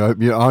 Yeah, dude.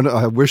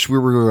 I wish we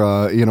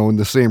were in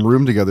the same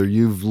room together.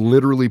 You've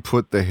literally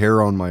put the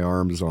hair on my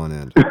arms on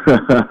end.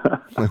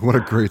 Like, what a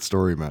great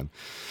story, man.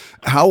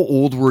 How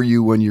old were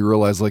you when you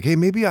realized, like, hey,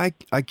 maybe I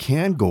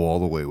can go all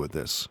the way with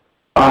this?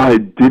 I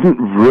didn't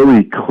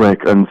really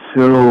click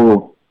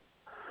until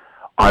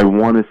I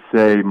want to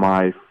say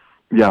my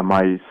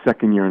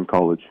second year in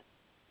college.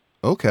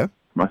 Okay.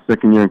 My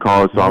second year in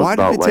college. So why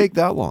did it take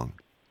that long?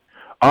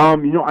 I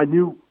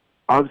knew,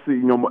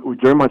 obviously,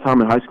 during my time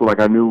in high school, like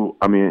I knew,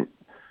 I mean,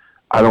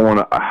 I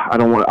want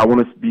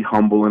to be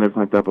humble and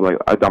everything like that, but like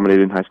I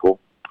dominated in high school.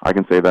 I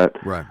can say that.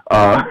 Right.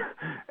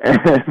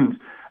 And,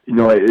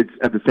 it's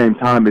at the same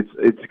time,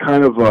 it's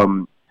kind of,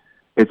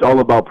 it's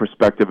all about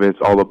perspective. It's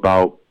all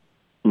about,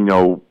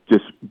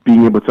 just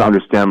being able to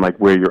understand like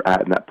where you're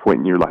at in that point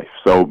in your life.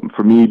 So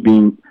for me,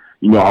 being,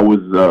 I was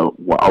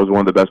one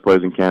of the best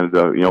players in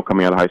Canada,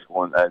 coming out of high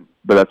school,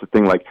 but that's the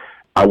thing. Like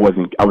I was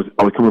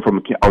coming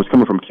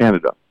from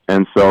Canada,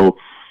 and so,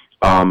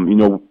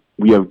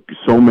 we have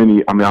so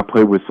many. I mean, I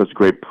played with such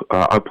great.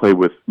 I played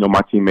with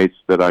my teammates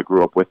that I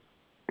grew up with.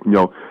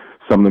 Some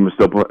of them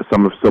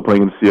are still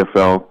playing in the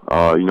CFL.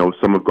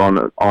 Some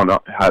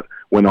have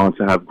went on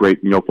to have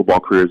great football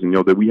careers, and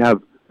that we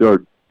have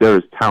there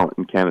is talent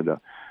in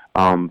Canada,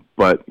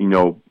 but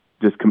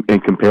just in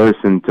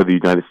comparison to the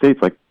United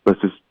States, like let's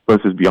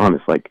just be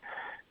honest, like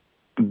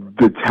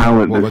the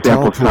talent, the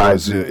sample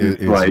size is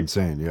like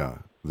insane. Yeah,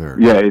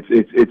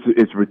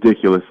 it's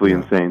ridiculously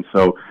insane.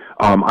 So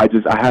I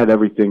had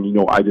everything.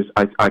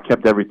 I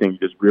kept everything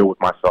just real with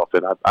myself,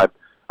 and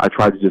I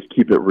tried to just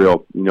keep it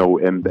real,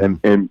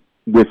 and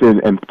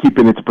within and keep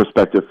it into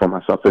perspective for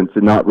myself, and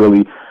to not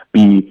really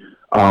be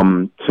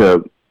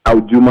to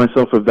outdo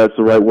myself, if that's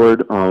the right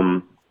word.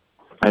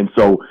 And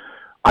so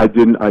I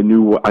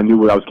knew what I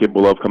was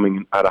capable of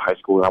coming out of high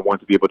school, and I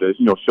wanted to be able to,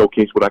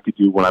 showcase what I could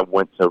do when I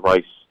went to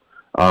Rice,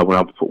 when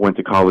I went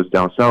to college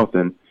down south.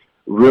 And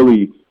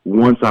really,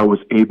 once I was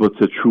able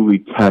to truly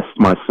test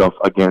myself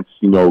against,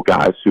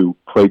 guys who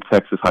played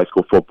Texas high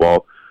school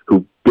football,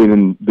 who've been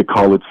in the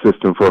college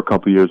system for a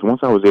couple of years, once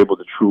I was able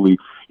to truly,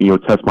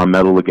 test my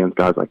mettle against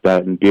guys like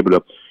that and be able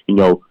to,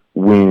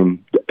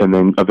 win and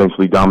then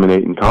eventually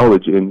dominate in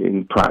college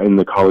in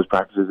the college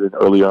practices and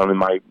early on in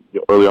my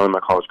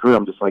college career,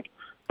 I'm just like,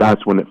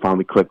 that's when it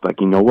finally clicked. Like,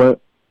 you know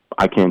what?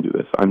 I can do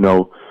this. I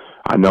know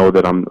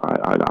that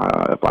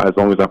as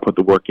long as I put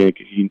the work in,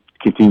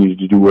 continue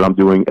to do what I'm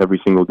doing every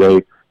single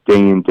day, day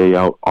in, day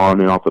out, on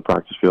and off the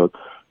practice field,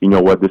 you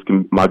know what?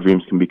 My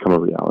dreams can become a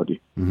reality.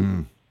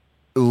 Mm-hmm.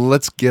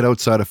 Let's get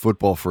outside of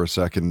football for a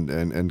second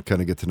and kind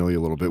of get to know you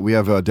a little bit. We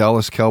have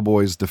Dallas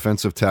Cowboys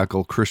defensive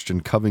tackle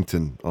Christian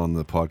Covington on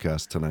the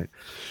podcast tonight.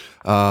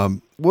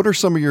 What are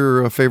some of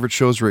your favorite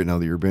shows right now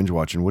that you're binge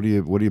watching? What are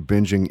you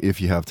binging if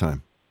you have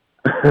time?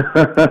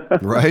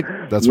 Right?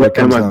 That's what it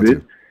comes down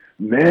to.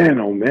 Man,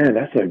 oh man,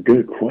 that's a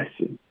good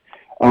question.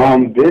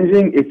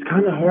 Binging, it's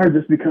kind of hard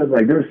just because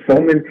like there's so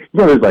many.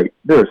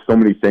 There are so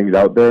many things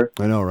out there.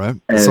 I know, right?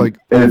 And, it's like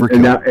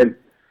overkill.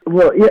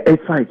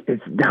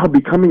 It's now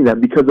becoming that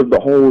because of the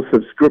whole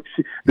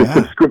subscription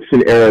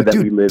era that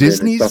we live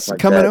Disney's in. Disney's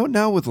coming out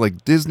now with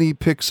like Disney,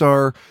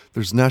 Pixar.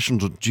 There's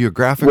National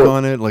Geographic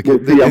on it. Like,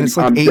 and it's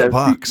like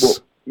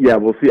 $8.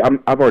 We'll see.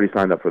 I've already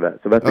signed up for that,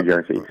 so that's a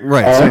guarantee.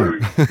 Right.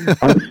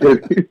 I'm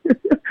kidding.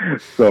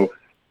 So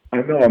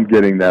I know I'm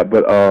getting that,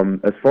 but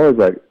as far as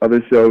like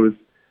other shows,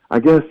 I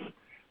guess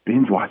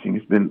binge watching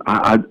has been.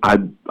 I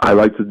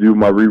like to do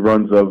my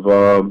reruns of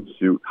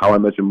How I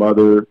Met Your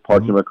Mother,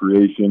 Parks and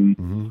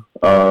Recreation.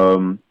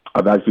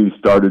 I've actually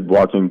started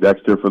watching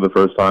Dexter for the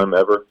first time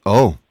ever.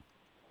 Oh,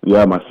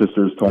 yeah, my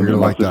sisters told me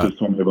about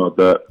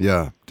that.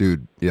 Yeah,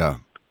 dude. Yeah.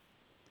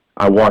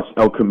 I watched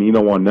El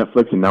Camino on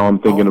Netflix, and now I'm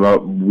thinking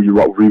about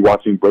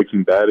rewatching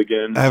Breaking Bad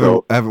again. I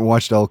haven't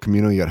watched El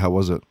Camino yet. How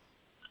was it?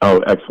 Oh,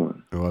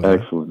 excellent,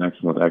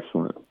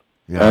 excellent.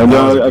 Yeah, and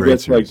I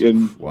guess series.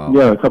 Wow.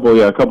 a couple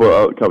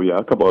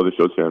other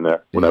shows here and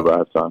there whenever I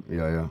have time.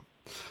 Yeah.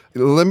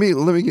 Let me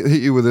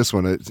hit you with this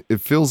one.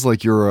 It feels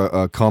like you're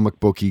a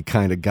comic booky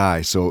kind of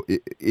guy. So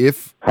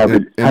how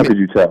could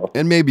you tell?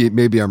 And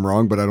maybe I'm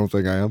wrong, but I don't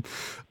think I am.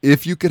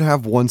 If you could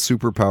have one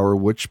superpower,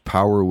 which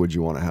power would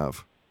you want to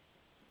have?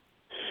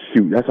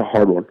 Shoot, that's a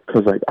hard one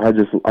because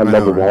I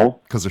love them all.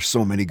 Because there's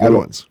so many good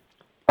ones.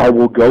 I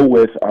will go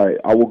with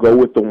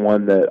the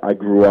one that I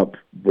grew up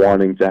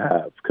wanting to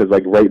have because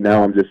like right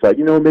now I'm just like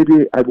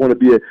maybe I'd want to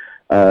be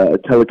a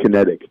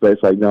telekinetic, but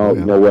it's like no,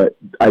 you know what,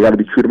 I got to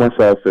be true to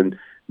myself. And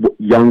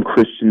young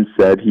Christian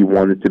said he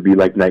wanted to be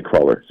like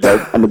Nightcrawler,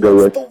 so I'm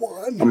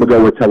gonna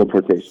go with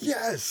teleportation.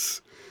 Yes.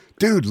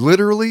 Dude,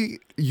 literally,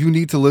 you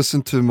need to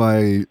listen to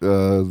my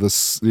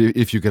this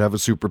If You Could Have a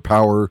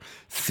Superpower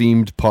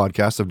themed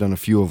podcast. I've done a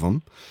few of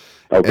them.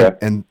 Okay.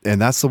 And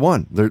that's the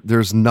one.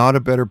 There's not a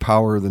better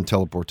power than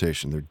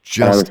teleportation. There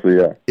just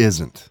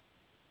isn't.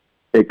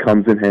 It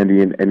comes in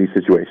handy in any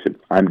situation.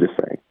 I'm just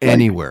saying.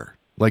 Anywhere.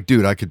 Like,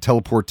 dude, I could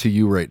teleport to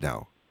you right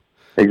now.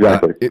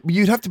 Exactly.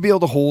 You'd have to be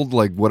able to hold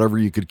like whatever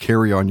you could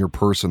carry on your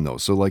person though.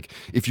 So like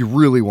if you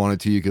really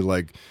wanted to, you could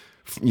like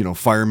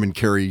fireman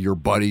carry your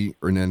buddy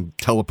and then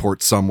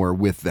teleport somewhere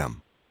with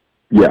them.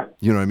 Yeah.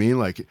 You know what I mean?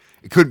 Like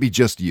it couldn't be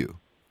just you.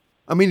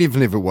 I mean,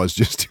 even if it was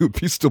just you,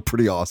 it'd be still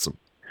pretty awesome.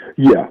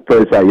 Yeah,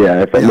 but it's like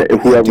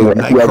if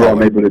whoever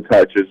I'm able to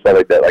touch is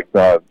like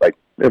that, like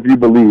if you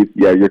believe,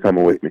 you're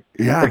coming with me.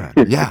 Yeah,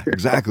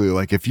 exactly.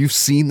 Like if you've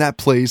seen that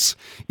place,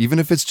 even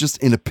if it's just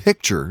in a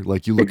picture,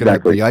 like you look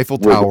at the Eiffel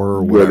Tower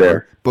or whatever,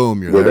 there.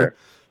 Boom, you're there.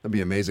 That'd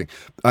be amazing.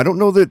 I don't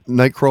know that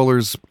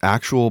Nightcrawler's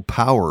actual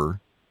power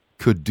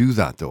could do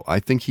that though. I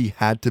think he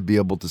had to be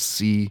able to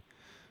see.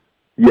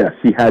 Yes,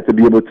 he had to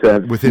be able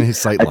to within his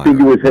sight line. I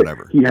think it was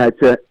whatever. He had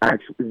to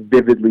actually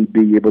vividly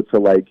be able to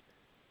like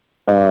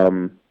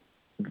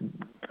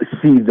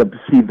see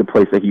the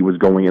place that he was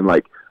going and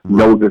like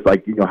know this,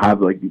 like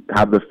have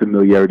the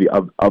familiarity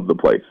of the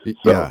place.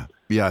 So.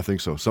 Yeah, I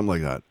think so. Something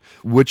like that.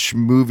 Which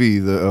movie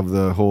of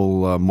the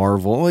whole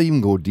Marvel, or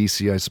even go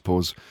DC, I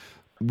suppose,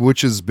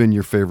 which has been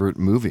your favorite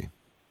movie?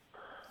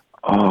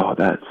 Oh,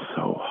 that's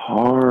so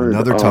hard.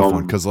 Another tough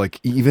one, because like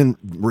even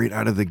right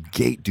out of the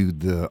gate, dude,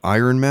 the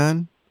Iron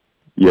Man.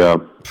 Yeah.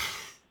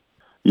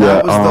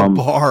 That was the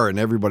bar, and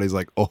everybody's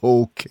like,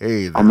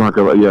 "Okay." Then. I'm not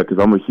gonna, because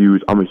I'm a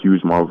huge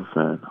Marvel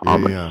fan.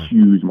 I'm a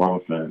huge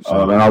Marvel fan,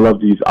 and I love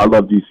DC. I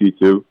love DC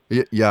too.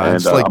 Yeah, and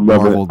it's like I'm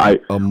Marvel.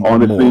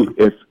 Honestly,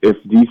 if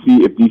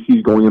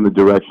DC's going in the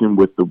direction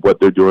with what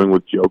they're doing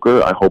with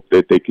Joker, I hope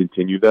that they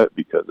continue that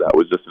because that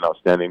was just an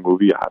outstanding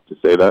movie. I have to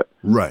say that.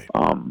 Right.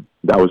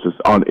 That was just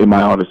in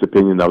my honest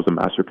opinion, that was a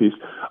masterpiece.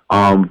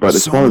 But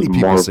as far as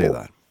Marvel, say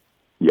that.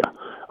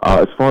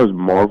 As far as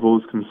Marvel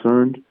is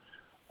concerned,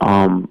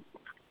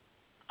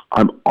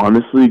 I'm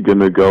honestly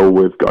gonna go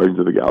with Guardians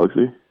of the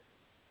Galaxy,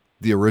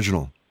 the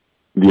original,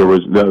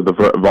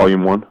 the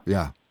Volume 1.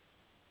 Yeah.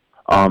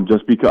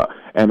 Just because,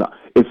 and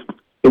it's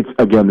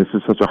again, this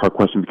is such a hard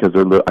question because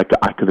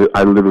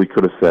I literally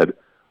could have said that.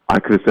 I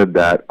could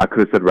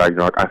have said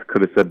Ragnarok. I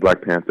could have said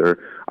Black Panther.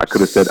 I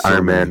could have said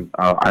Iron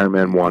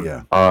Man 1.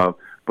 Yeah.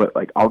 But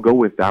like I'll go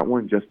with that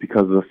one just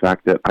because of the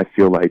fact that I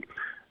feel like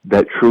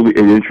that truly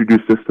it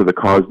introduced us to the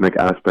cosmic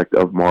aspect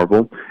of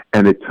Marvel,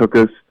 and it took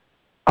us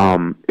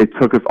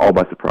all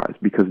by surprise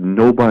because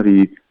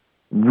nobody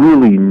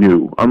really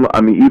knew. And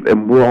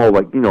we're all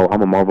like,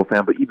 I'm a Marvel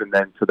fan, but even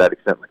then, to that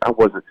extent, like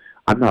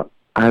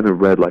I haven't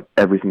read like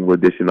every single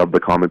edition of the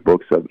comic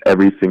books of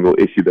every single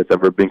issue that's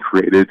ever been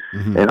created,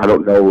 and I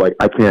don't know, like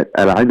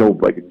I know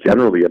like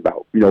generally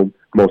about,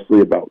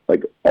 mostly about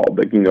like all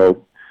the,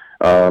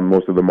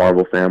 most of the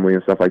Marvel family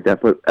and stuff like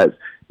that. But as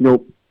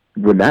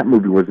when that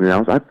movie was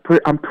announced,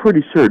 I'm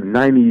pretty sure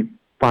 95%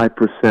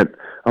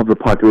 of the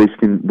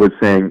population was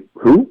saying,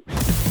 who?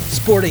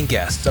 Sporting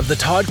guests of the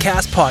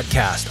Toddcast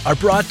podcast are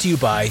brought to you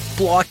by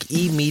Block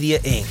E Media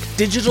Inc.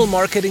 Digital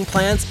marketing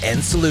plans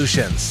and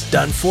solutions.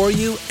 Done for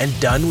you and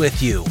done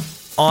with you.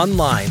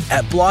 Online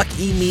at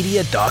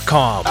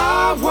blockemedia.com.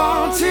 I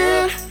want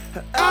it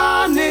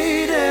I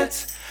need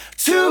it.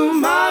 Too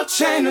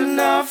much ain't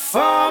enough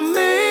for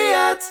me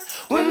yet.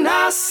 When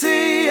I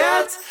see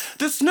it,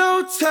 there's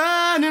no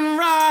turning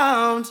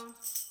round.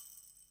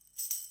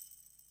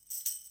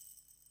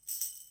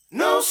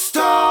 No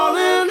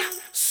stalling,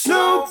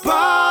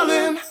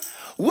 snowballing.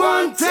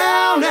 One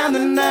down and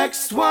the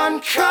next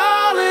one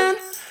calling.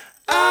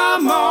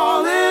 I'm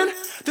all in,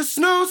 there's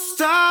no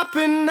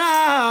stopping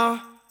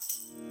now.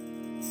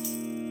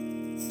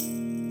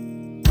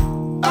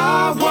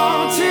 I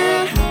want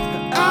it,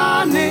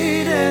 I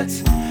need it.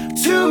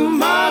 Too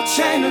much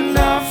ain't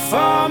enough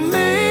for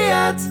me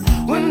yet.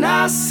 When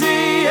I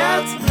see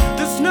it,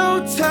 there's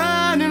no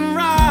turning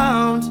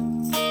round.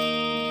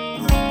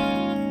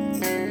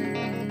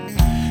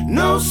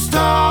 No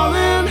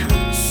stalling,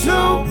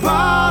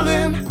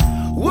 snowballing.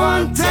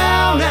 One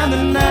down and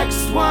the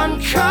next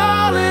one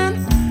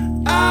calling.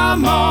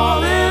 I'm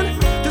all in,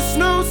 there's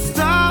no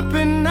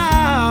stopping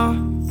now.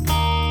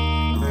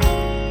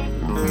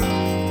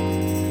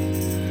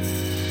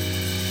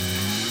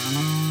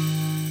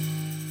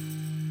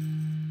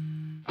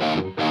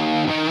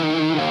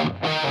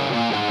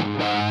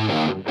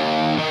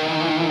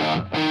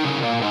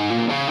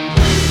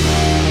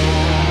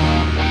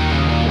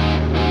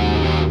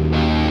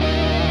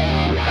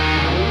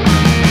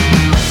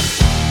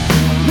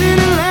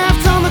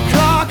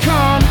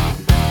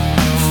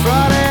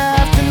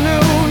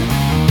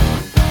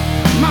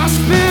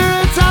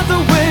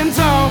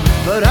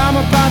 But I'm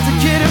about to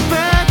get it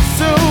back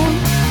soon.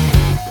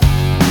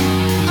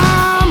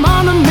 I'm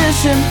on a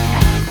mission,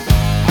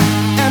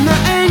 and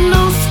there ain't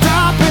no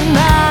stopping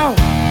now.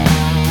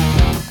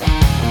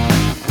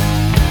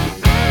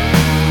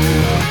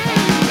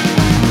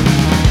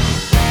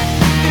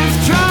 It's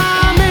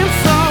driving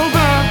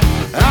sober,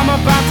 I'm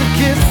about to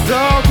get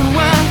soaking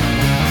wet.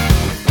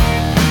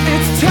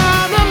 It's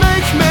time to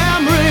make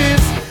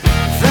memories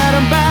that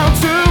I'm bound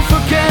to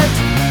forget.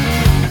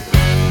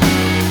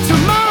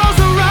 Tomorrow's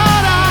a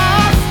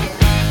write-off,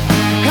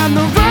 and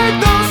the rain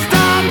don't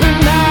stop it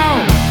now.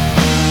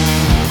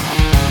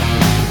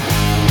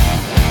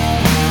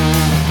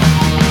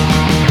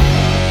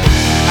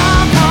 I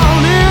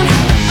want it,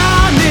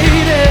 I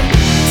need it.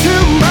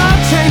 Too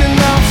much ain't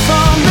enough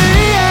for me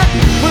yet.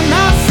 When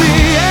I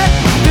see it,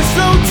 there's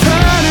no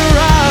turning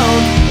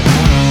around.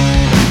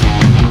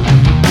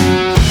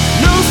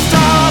 No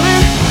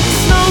stalling,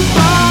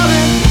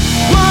 snowballing.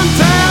 One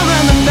down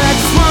and the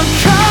next one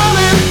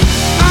calling.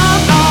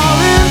 I'm all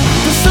in,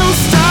 there's no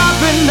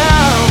stopping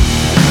now.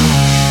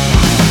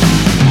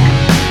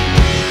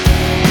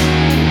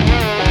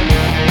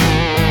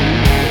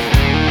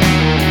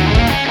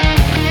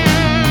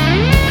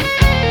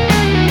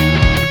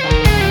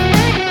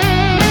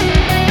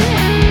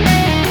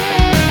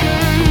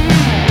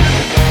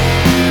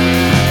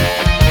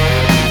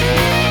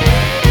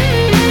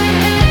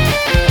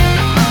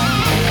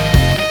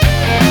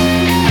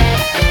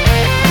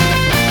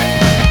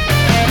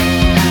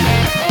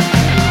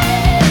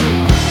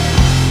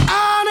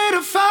 I need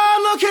a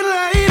fine-looking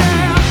lady.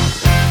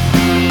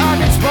 I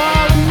can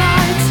spoil the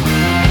night.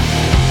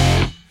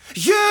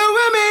 You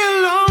and me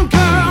alone,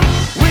 girl.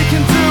 We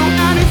can do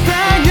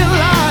anything you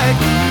like.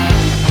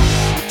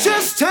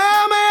 Just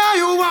tell me how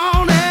you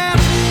want it,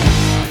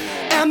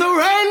 and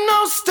there ain't no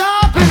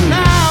stopping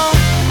now.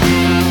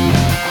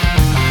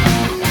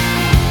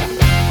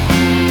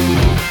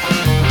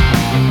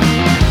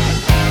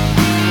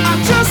 I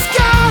just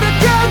gotta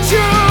get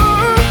you.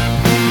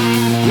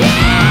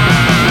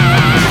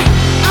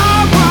 I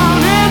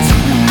want it,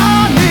 I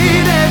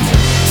need it.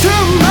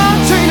 Too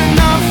much ain't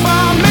enough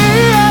for me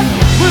yet.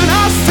 When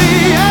I see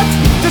it,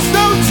 there's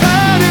no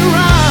turning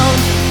round.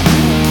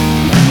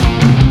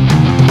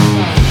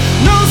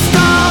 No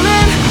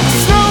stalling,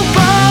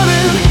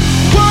 snowballing.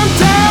 One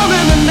down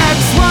and the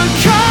next one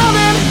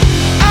calling.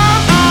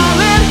 I'm all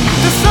in,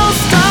 there's no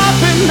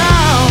stopping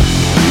now.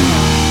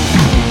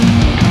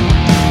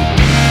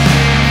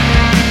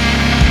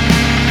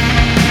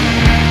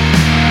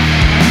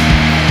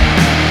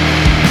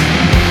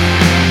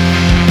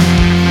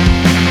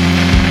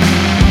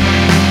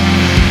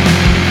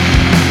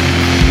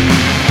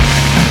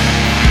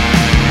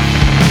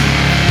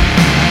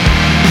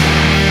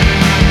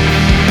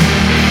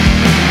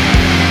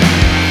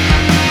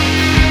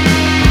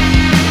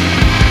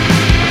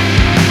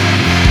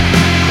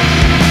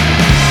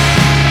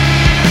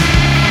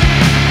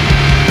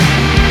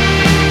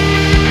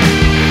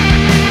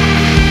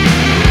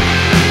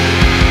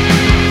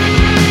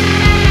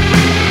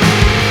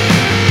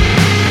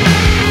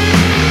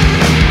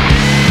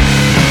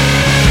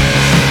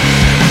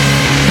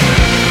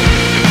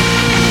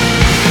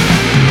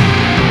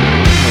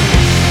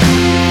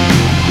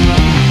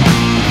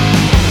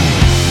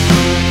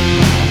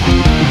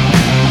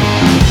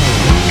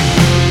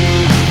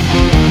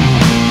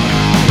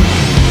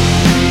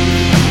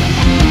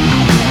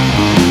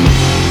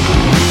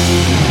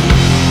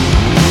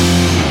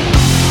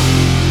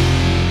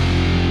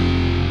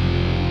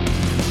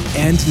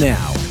 And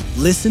now,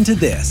 Listen to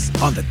this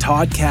on the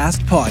Toddcast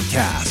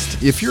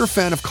podcast. If you're a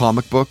fan of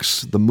comic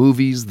books, the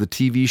movies, the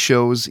TV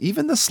shows,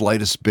 even the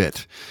slightest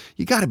bit,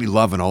 you got to be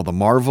loving all the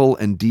Marvel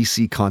and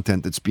DC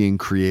content that's being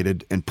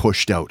created and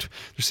pushed out.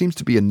 There seems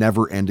to be a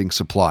never-ending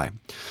supply.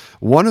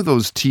 One of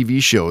those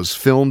TV shows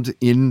filmed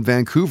in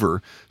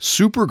Vancouver,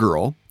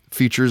 Supergirl,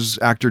 features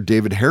actor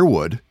David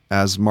Harewood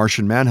as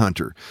Martian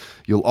Manhunter.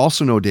 You'll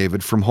also know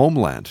David from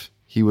Homeland.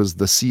 He was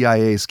the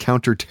CIA's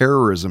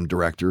counterterrorism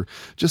director,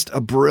 just a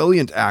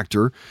brilliant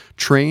actor,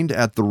 trained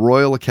at the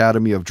Royal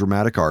Academy of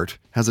Dramatic Art,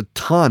 has a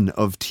ton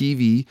of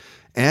TV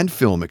and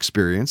film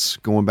experience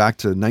going back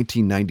to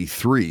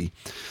 1993.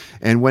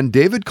 And when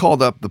David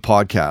called up the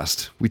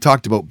podcast, we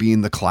talked about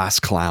being the class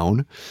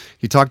clown.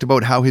 He talked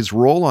about how his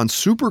role on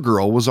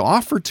Supergirl was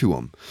offered to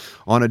him.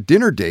 On a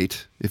dinner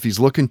date, if he's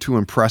looking to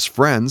impress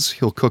friends,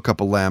 he'll cook up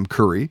a lamb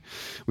curry.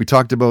 We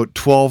talked about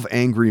 12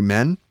 Angry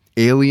Men,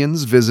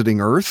 aliens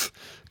visiting Earth,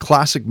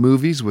 classic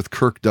movies with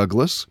Kirk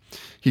Douglas.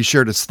 He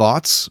shared his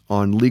thoughts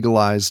on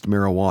legalized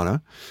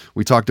marijuana.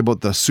 We talked about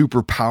the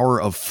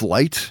superpower of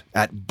flight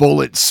at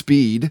bullet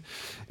speed.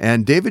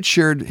 And David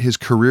shared his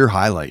career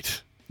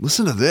highlight.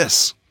 Listen to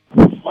this.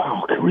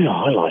 Wow, career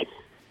highlight.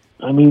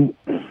 I mean,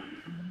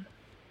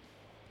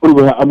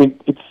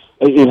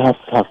 it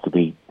has to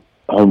be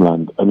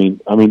Homeland. I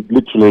mean,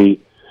 literally,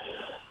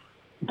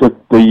 the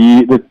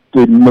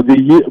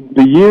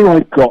year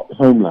I got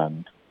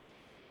Homeland.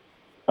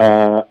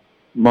 The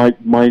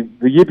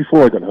year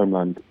before I got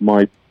Homeland,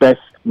 my best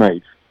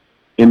mate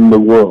in the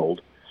world,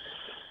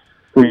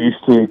 who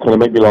used to kind of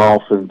make me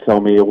laugh and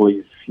tell me all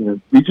these,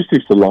 we just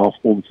used to laugh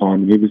all the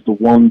time. And he was the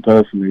one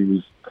person who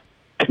was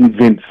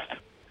convinced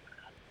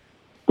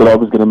that I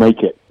was going to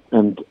make it,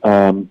 and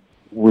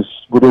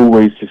would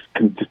always just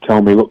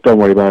tell me, "Look, don't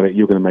worry about it.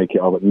 You're going to make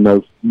it. I've got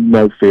no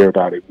fear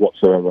about it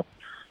whatsoever."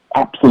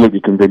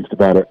 Absolutely convinced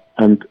about it.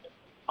 And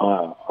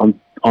on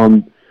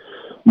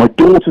my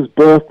daughter's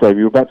birthday,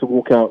 we were about to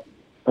walk out,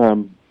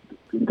 go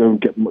and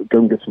get some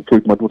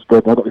food for my daughter's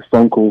birthday. I got this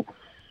phone call,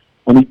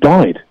 and he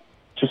died.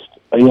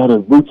 He had a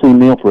routine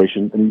knee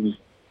operation, and he was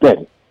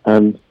dead,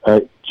 and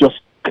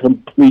just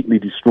completely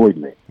destroyed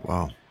me.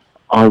 Wow.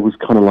 I was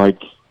kind of like,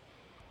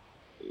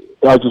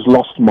 I just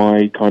lost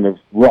my kind of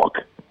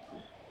rock,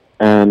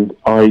 and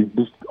I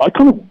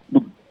kind of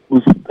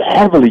was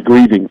heavily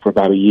grieving for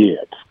about a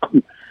year.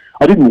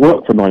 I didn't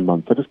work for 9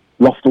 months. I just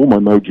lost all my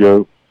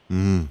mojo.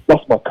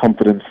 Lost my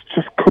confidence.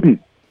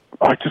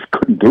 I just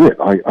couldn't do it.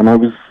 I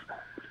was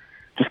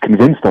just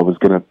convinced I was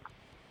going to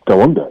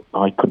go under.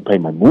 I couldn't pay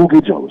my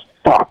mortgage. I was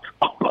fucked.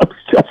 I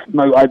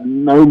had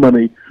no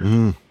money,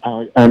 and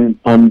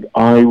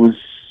I was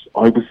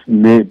very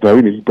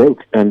nearly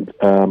broke. And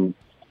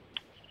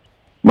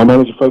my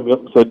manager phoned me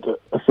up and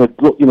said,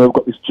 "Look, I've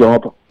got this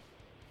job.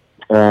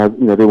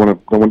 They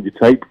want your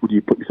tape. Would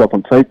you put yourself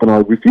on tape?" And I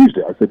refused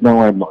it. I said, "No,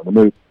 I'm not in the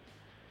mood."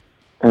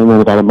 And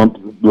then about a month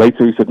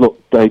later, he said, "Look,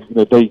 Dave,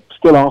 they're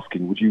still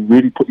asking, would you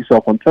really put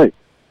yourself on tape?"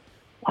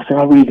 I said,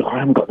 I haven't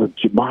got it.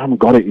 He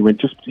said,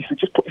 just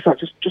put yourself,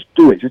 just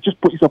do it. Just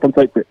put yourself on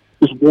tape for it.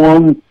 Just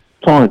one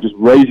time, just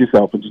raise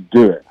yourself and just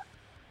do it.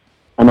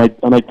 And I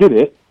did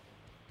it.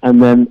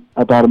 And then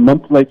about a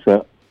month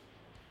later,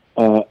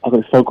 I got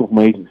a phone call from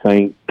my agent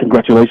saying,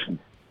 "Congratulations."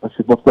 I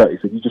said, "What's that?" He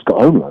said, "You just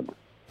got Homeland."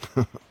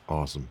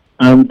 Awesome.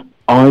 And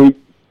I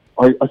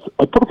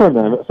put the phone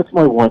down. I said to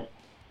my wife,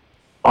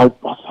 I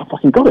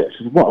fucking got it.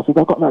 She said, "What?" I said,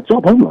 "I got that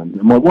job, Homeland."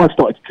 And my wife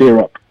started to tear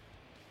up.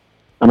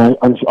 And I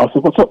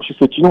said, "What's up?" She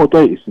said, "Do you know what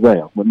day it is today?"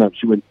 I went, "No."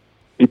 She went,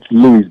 "It's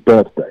Louis'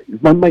 birthday.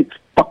 It's my mate's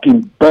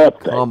fucking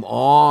birthday." Come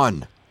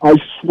on. I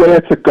swear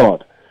to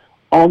God,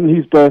 on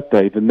his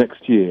birthday the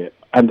next year,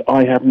 and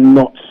I have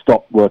not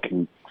stopped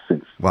working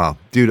since. Wow.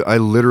 Dude, I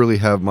literally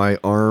have my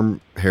arm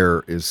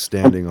hair is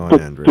standing on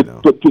end right now.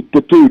 But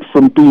dude,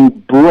 from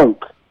being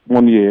broke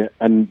one year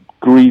and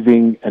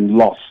grieving and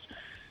lost,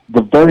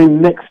 the very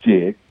next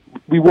year,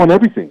 we won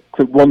everything.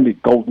 So it won the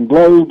Golden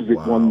Globes. It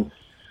won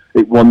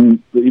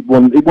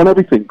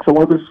everything. So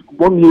I was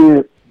 1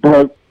 year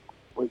broke.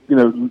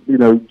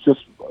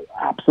 Just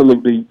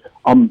absolutely.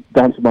 I'm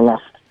down to my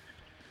last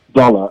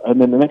dollar. And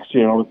then the next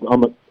year, I'm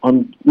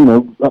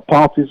at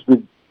parties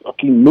with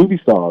fucking movie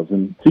stars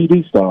and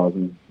TV stars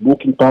and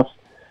walking past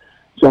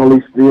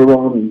Charlize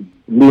Theron and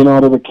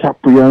Leonardo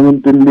DiCaprio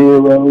and De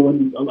Niro,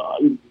 and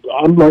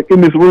I'm like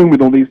in this room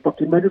with all these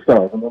fucking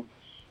megastars, and I'm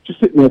just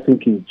sitting there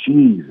thinking,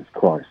 Jesus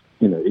Christ,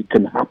 it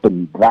can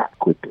happen that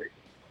quickly.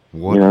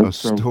 What a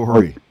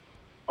story.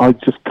 I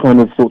just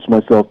kind of thought to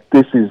myself,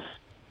 this is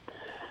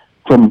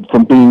from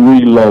being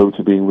really low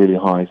to being really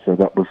high. So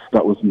that was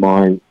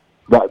my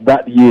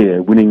that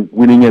year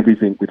winning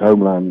everything with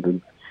Homeland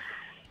and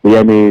the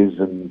Emmys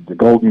and the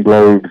Golden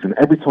Globes, and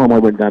every time I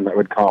went down that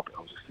red carpet,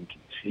 I was just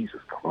thinking,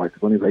 Jesus Christ,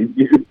 when is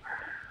you?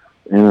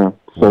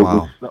 So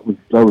wow.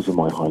 Those are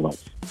my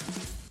highlights.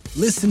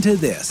 Listen to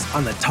this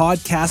on the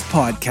Toddcast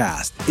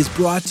podcast is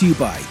brought to you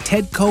by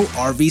Tedco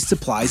RV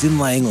Supplies in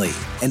Langley,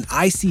 an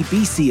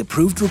ICBC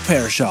approved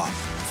repair shop.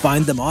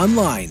 Find them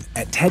online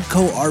at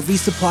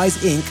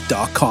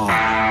TedcoRVSuppliesInc.com.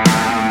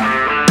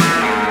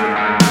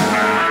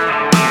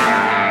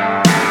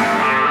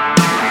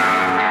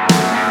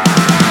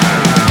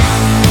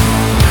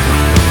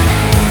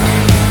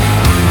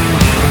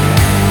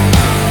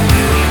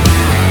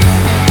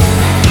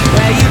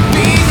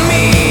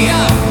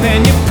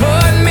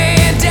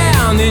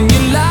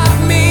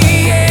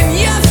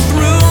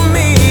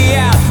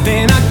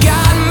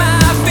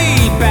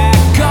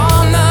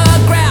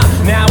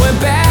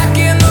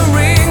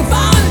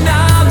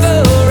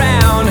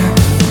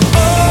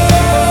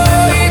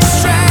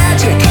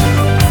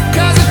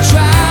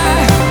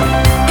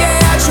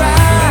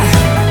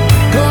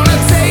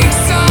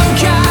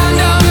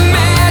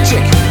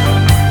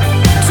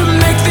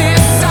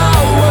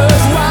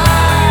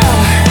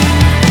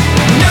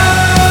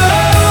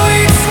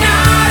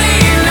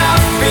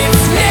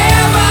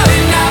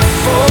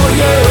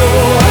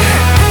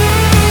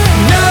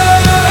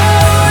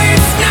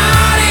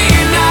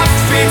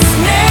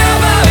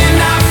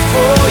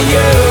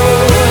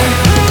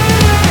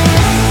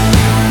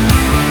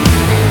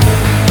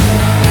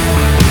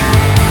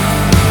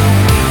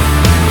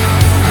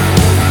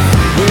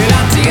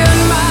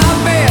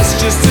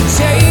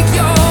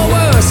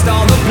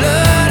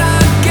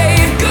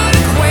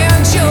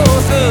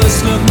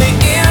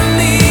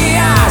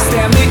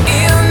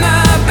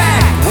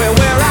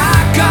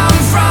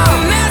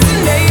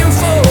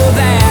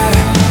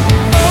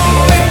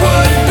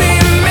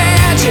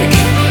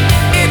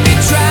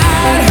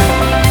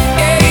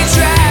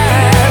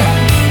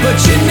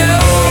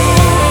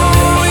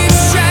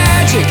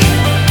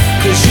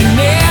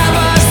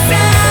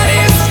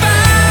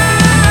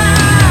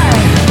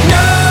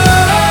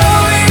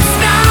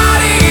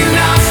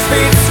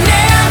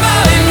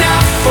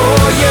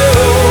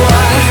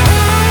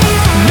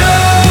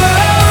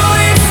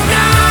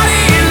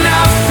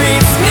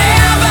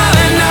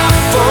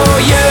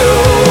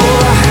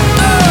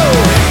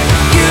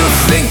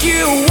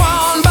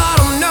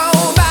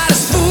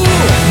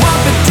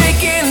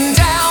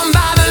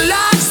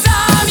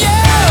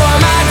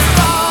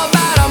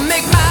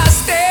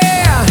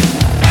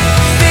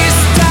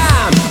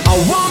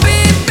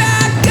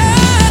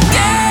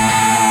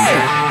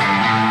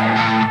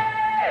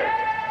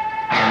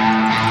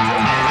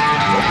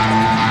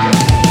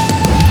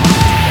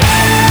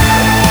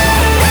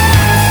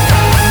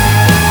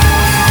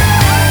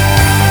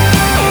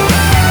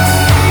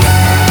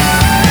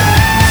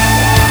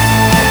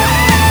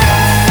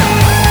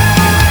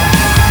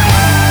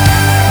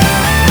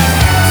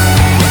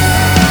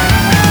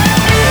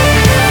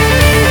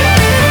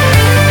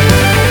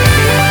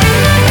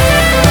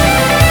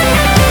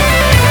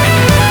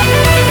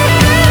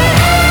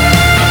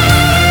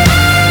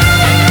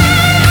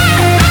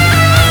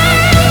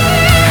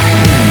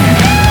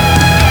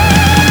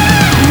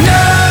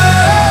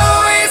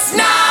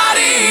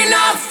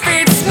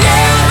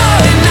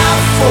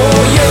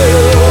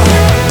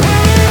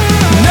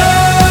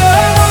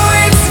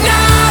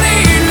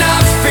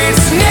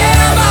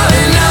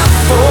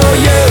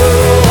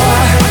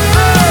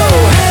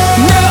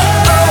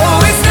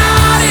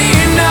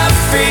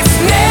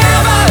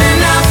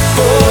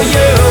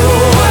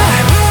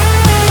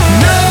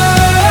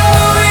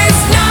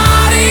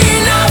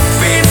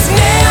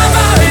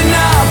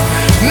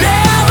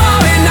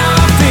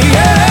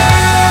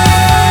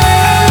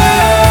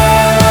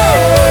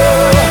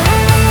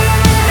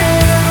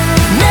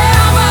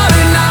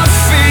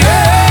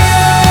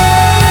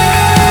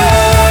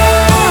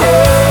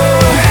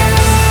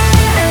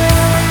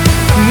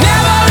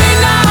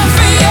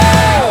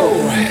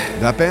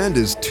 That band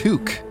is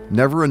Took,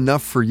 Never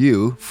Enough for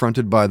You,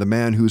 fronted by the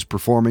man who's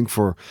performing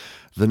for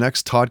the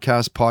next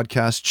Toddcast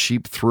podcast,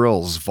 Cheap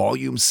Thrills,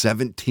 Volume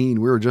 17.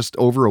 We were just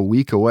over a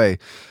week away.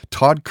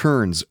 Todd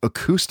Kearns,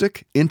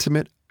 acoustic,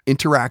 intimate,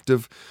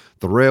 interactive,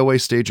 the Railway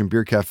Stage and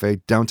Beer Cafe,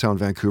 downtown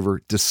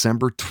Vancouver,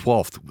 December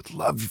 12th. Would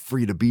love for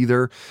you to be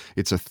there.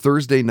 It's a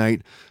Thursday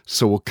night,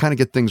 so we'll kind of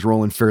get things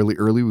rolling fairly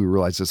early. We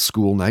realize it's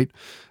school night.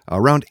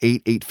 Around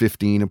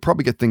 8:15, and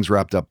probably get things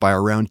wrapped up by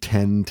around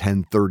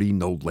 10:30,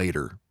 no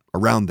later.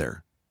 Around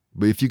there.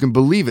 But if you can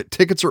believe it,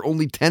 tickets are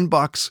only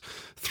 $10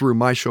 through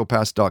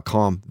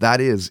myshowpass.com.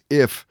 That is,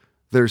 if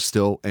there's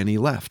still any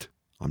left.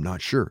 I'm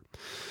not sure.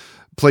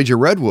 Played your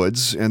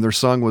Redwoods, and their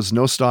song was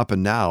No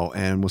Stoppin' Now,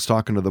 and was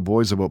talking to the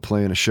boys about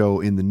playing a show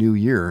in the new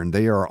year, and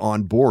they are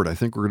on board. I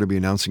think we're going to be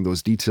announcing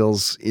those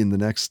details in the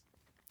next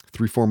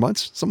 3-4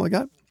 months, something like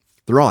that.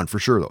 They're on for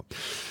sure, though.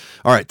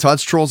 All right,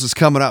 Todd's Trolls is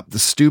coming up. The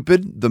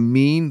stupid, the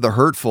mean, the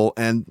hurtful,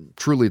 and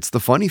truly it's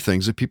the funny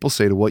things that people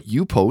say to what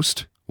you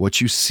post, what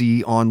you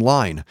see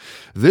online.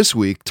 This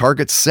week,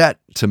 targets set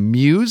to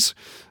Muse,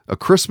 A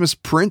Christmas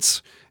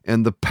Prince,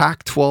 and the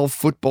Pac-12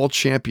 football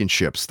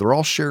championships. They're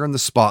all sharing the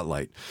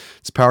spotlight.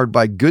 It's powered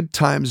by Good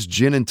Times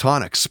Gin and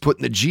Tonics,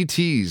 putting the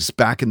GTs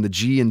back in the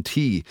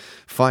G&T.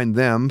 Find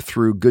them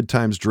through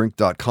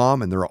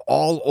goodtimesdrink.com, and they're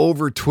all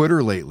over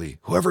Twitter lately.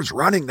 Whoever's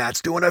running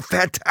that's doing a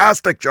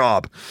fantastic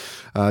job.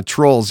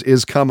 Trolls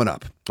is coming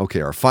up.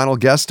 Okay, our final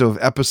guest of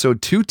episode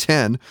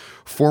 210,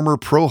 former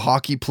pro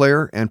hockey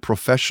player and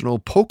professional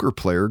poker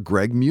player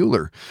Greg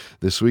Mueller.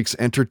 This week's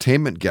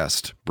entertainment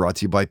guest, brought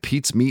to you by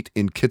Pete's Meat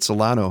in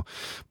Kitsilano,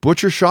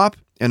 butcher shop,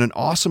 and an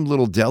awesome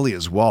little deli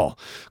as well.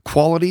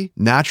 Quality,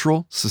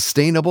 natural,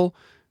 sustainable.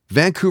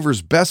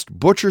 Vancouver's best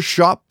butcher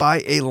shop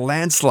by a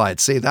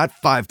landslide. Say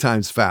that 5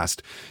 times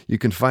fast. You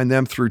can find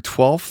them through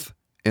 12th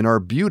and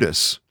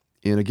Arbutus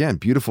in, again,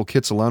 beautiful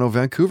Kitsilano,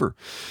 Vancouver.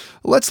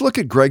 Let's look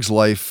at Greg's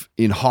life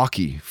in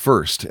hockey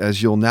first,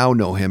 as you'll now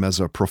know him as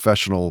a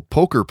professional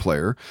poker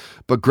player.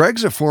 But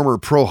Greg's a former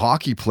pro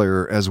hockey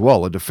player as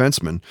well, a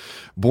defenseman.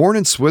 Born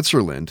in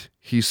Switzerland,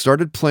 he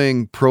started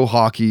playing pro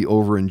hockey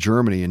over in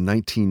Germany in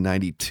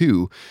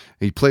 1992.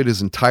 He played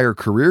his entire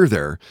career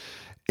there.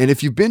 And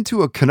if you've been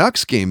to a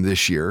Canucks game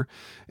this year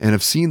and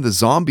have seen the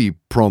zombie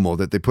promo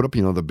that they put up,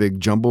 the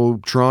big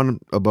Jumbotron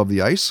above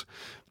the ice,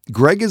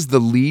 Greg is the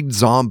lead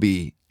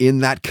zombie in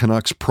that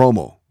Canucks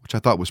promo, which I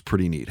thought was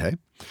pretty neat, hey?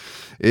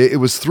 It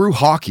was through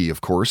hockey,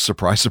 of course,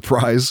 surprise,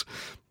 surprise,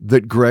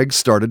 that Greg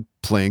started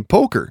playing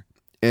poker.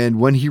 And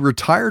when he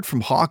retired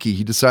from hockey,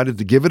 he decided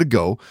to give it a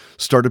go,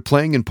 started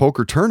playing in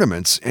poker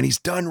tournaments, and he's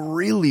done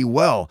really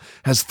well.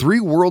 Has 3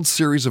 World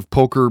Series of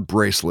Poker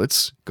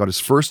bracelets, got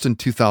his first in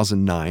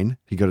 2009.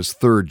 He got his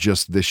third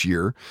just this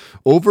year.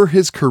 Over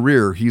his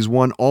career, he's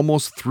won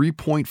almost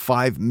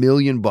 $3.5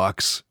 million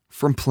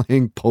from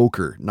playing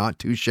poker. Not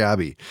too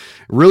shabby.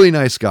 Really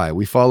nice guy.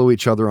 We follow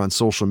each other on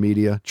social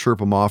media,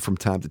 chirp him off from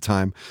time to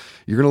time.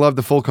 You're going to love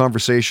the full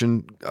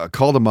conversation.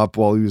 Called him up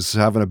while he was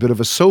having a bit of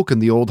a soak in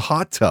the old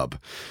hot tub.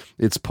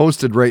 It's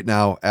posted right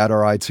now at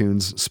our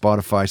iTunes,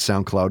 Spotify,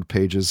 SoundCloud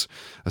pages.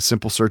 A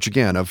simple search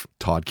again of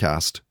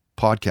Toddcast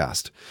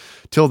Podcast.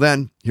 Till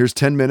then, here's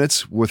 10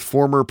 minutes with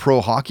former pro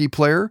hockey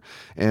player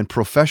and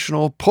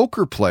professional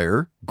poker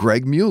player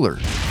Greg Mueller.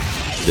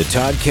 The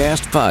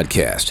Toddcast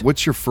Podcast.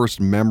 What's your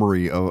first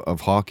memory of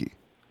hockey?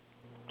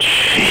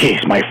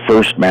 Jeez, my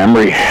first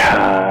memory.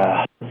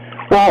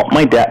 Well,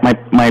 my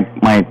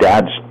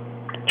dad's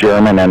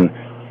German, and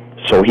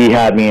so he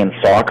had me in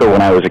soccer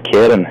when I was a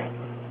kid, and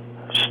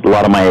a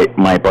lot of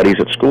my buddies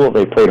at school,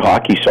 they played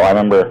hockey, so I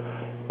remember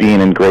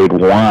being in grade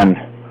 1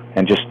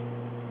 and just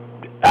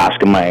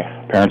asking my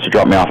parents to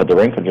drop me off at the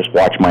rink and just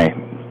watch my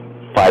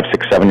 5,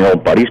 6,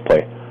 7-year-old buddies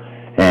play.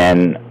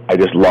 And I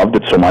just loved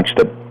it so much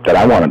that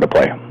I wanted to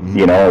play. Mm-hmm.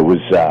 It was,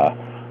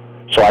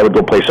 so I would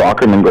go play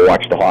soccer and then go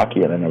watch the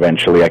hockey, and then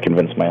eventually I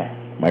convinced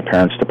my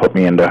parents to put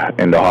me into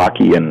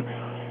hockey, and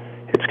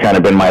it's kind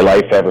of been my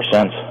life ever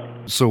since.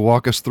 So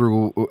walk us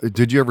through,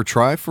 did you ever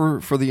try for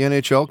the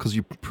NHL? Because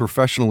you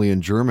professionally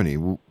in Germany.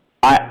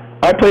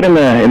 I played in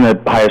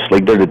the highest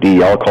league there, the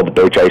DEL, called the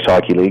Deutsche Ice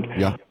Hockey League.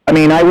 Yeah. I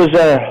mean, I was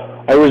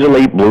a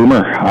late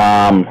bloomer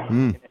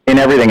in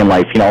everything in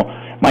life.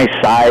 My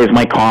size,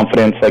 my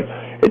confidence, like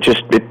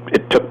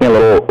it took me a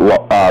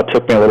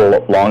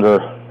little longer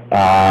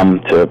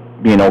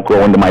to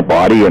grow into my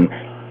body, and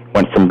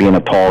went from being a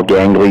tall,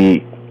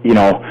 gangly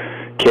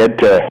kid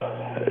to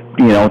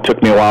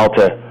took me a while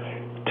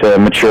to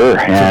mature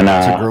and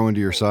to grow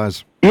into your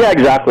size. Yeah,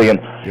 exactly. And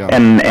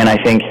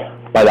I think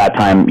by that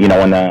time,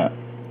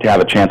 to have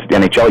a chance at the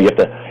NHL, you have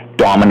to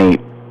dominate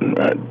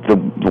the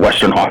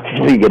Western Hockey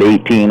League at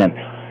 18,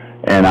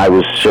 and I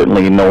was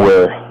certainly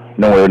nowhere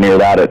near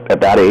that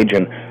at that age.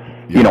 And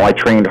I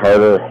trained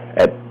harder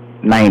at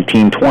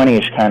 19,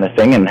 20ish kind of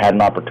thing, and had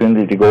an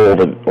opportunity to go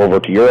over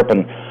to Europe.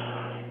 And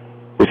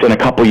within a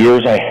couple of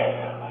years,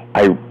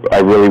 I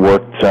really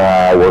worked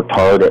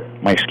hard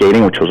at my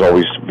skating, which was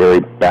always very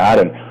bad,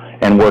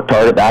 and worked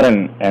hard at that,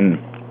 and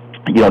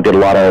did a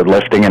lot of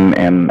lifting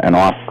and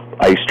off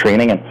ice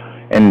training,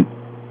 and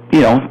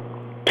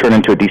turn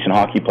into a decent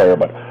hockey player,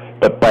 but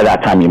by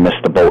that time you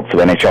missed the boat for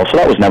the NHL, so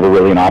that was never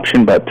really an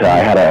option. But I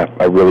had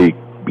a really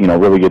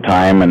good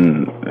time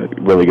and a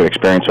really good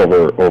experience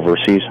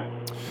overseas.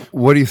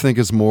 What do you think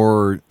is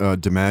more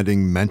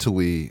demanding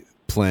mentally,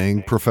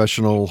 playing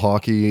professional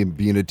hockey,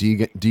 being a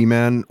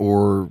D-man,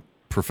 or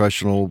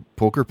professional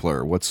poker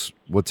player? What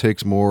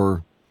takes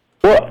more?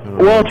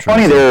 Well, it's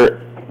funny.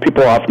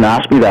 People often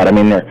ask me that. I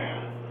mean,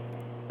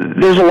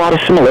 there's a lot of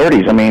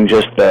similarities. I mean,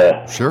 just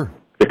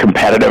the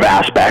competitive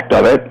aspect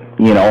of it.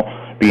 You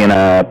know, being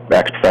a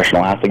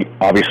ex-professional athlete,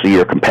 obviously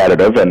you're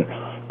competitive, and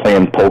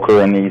playing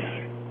poker in these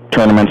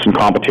tournaments and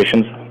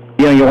competitions,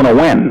 you know, you want to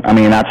win. I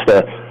mean, that's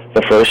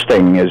the first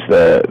thing, is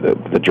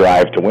the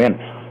drive to win.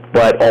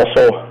 But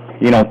also,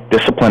 you know,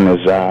 discipline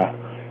is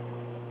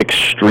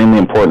extremely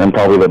important, and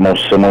probably the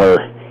most similar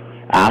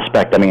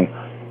aspect. I mean,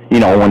 you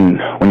know,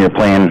 when you're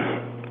playing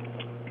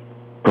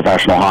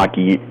professional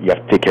hockey, you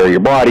have to take care of your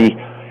body.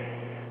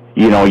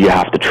 You know, you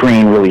have to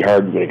train really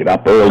hard. You got to get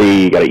up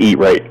early. You got to eat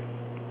right.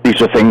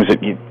 These are things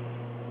that you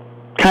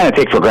kind of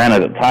take for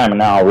granted at the time, and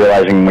now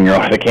realizing when you're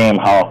on the game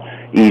how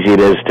easy it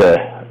is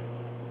to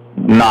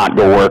not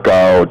go work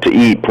out, to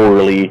eat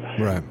poorly,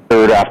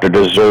 dessert after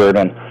dessert.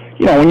 And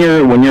you know,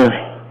 when you're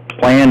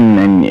playing,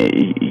 and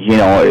you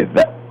know,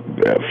 that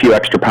a few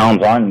extra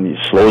pounds on, it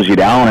slows you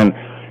down and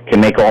can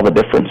make all the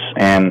difference.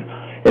 And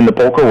in the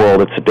poker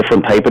world, it's a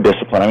different type of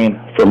discipline. I mean,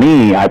 for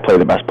me, I play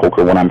the best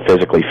poker when I'm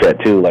physically fit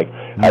too. Like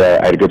I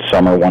had a good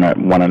summer,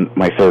 won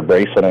my third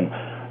bracelet,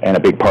 and a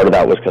big part of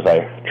that was because I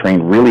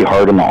trained really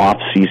hard in the off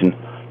season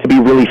to be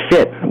really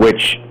fit,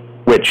 which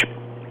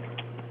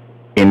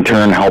in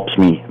turn helps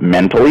me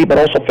mentally, but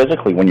also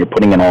physically when you're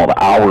putting in all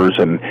the hours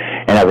and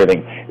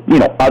everything. You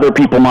know, other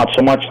people not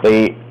so much.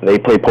 They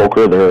play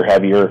poker, they're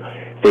heavier,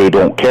 they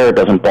don't care, it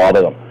doesn't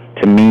bother them.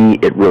 To me,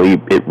 it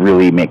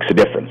really makes a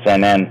difference.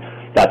 And then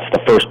that's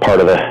the first part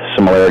of the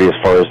similarity as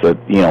far as the,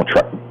 you know,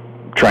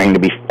 trying to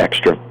be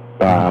extra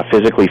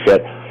physically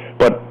fit,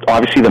 but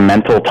obviously the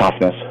mental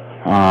toughness.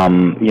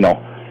 You know,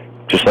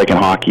 just like in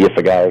hockey, if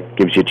a guy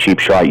gives you a cheap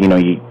shot, you know,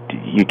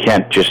 you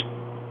can't just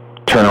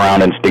turn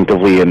around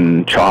instinctively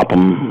and chop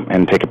him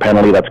and take a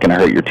penalty. That's going to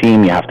hurt your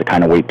team. You have to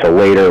kind of wait till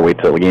later, wait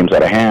till the game's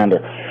out of hand, or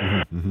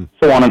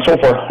so on and so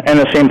forth. And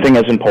the same thing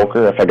as in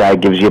poker. If a guy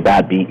gives you a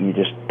bad beat and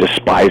you're just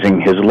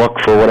despising his look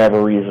for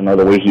whatever reason, or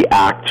the way he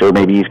acts, or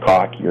maybe he's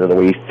cocky, or the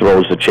way he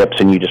throws the chips,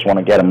 and you just want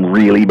to get him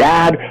really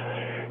bad,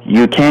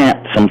 you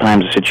can't.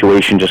 Sometimes a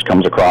situation just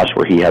comes across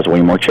where he has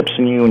way more chips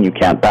than you, and you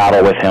can't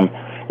battle with him,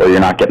 or you're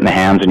not getting the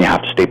hands, and you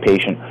have to stay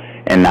patient.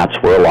 And that's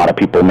where a lot of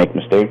people make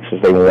mistakes,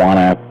 is they want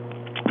to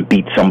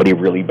beat somebody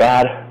really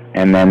bad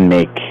and then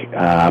make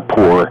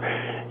poor,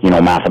 you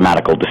know,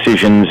 mathematical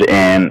decisions,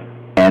 and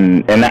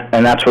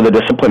that's where the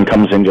discipline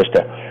comes in, just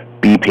to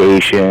be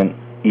patient.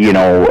 You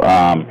know,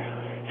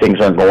 things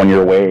aren't going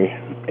your way,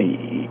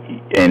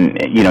 and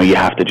you know, you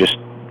have to just,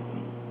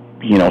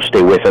 you know,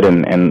 stay with it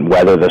and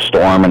weather the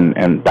storm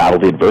and battle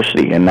the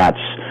adversity. And that's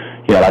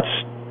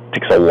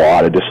takes a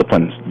lot of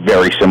discipline,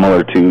 very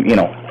similar to, you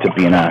know, to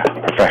being a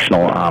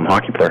professional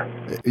hockey player.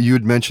 You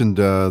had mentioned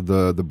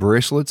the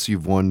bracelets.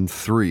 You've won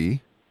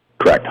 3.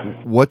 Correct.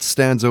 What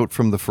stands out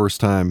from the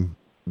first time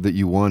that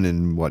you won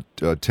in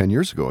 10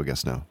 years ago, I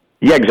guess now?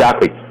 Yeah,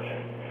 exactly.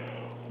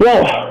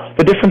 Well,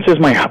 the difference is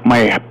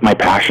my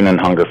passion and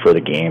hunger for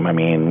the game. I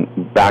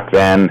mean, back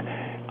then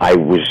I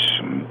would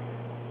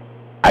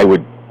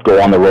go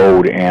on the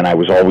road, and I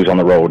was always on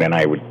the road, and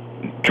I would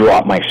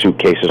drop my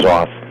suitcases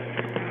off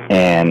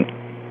and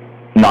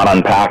not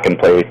unpack and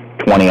play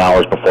 20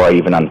 hours before I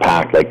even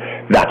unpacked. Like,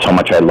 that's how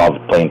much I loved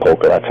playing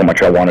poker. That's how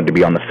much I wanted to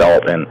be on the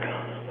felt and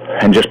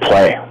just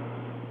play.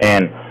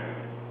 And,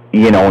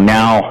 you know,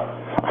 now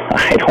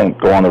I don't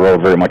go on the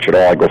road very much at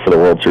all. I go for the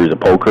World Series of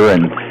Poker,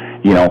 and,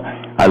 you know,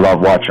 I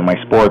love watching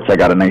my sports. I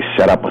got a nice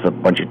setup with a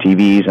bunch of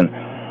TVs, and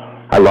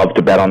I love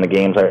to bet on the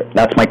games.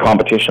 That's my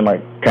competition.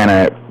 Like, kind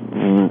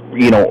of,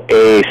 you know,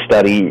 A,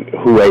 study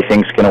who I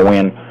think's going to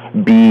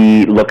win.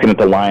 B, looking at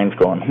the lines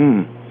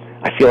going,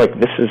 I feel like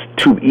this is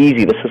too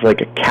easy. This is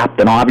like a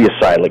Captain Obvious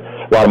side. Like,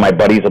 a lot of my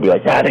buddies will be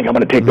like, yeah, I think I'm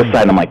going to take this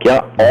side. And I'm like,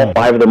 yeah, all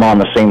 5 of them are on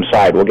the same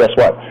side. Well, guess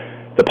what?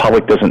 The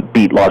public doesn't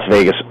beat Las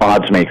Vegas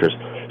odds makers.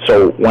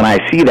 So when I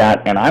see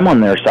that and I'm on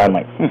their side, I'm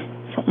like,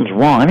 something's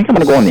wrong. I think I'm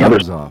going to go on the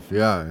other side. Off.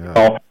 Yeah. You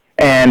know?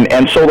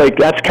 And so, like,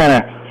 that's kind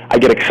of, I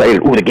get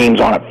excited. Ooh, the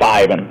game's on at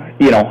 5. And,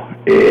 you know,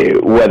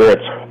 whether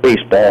it's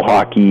baseball,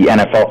 hockey,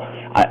 NFL,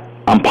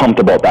 I'm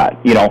pumped about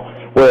that, you know.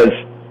 Whereas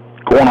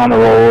going on the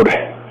road,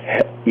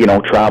 you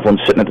know, traveling,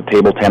 sitting at the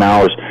table 10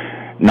 hours,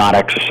 not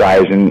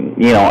exercising,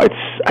 you know,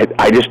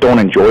 I just don't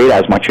enjoy it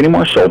as much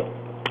anymore. So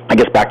I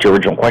guess back to your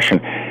original question,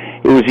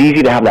 it was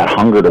easy to have that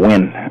hunger to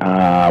win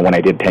when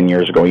I did 10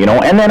 years ago, you know,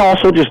 and then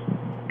also just,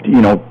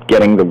 you know,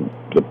 getting the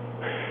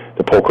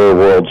poker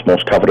world's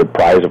most coveted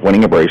prize of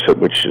winning a bracelet,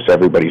 which is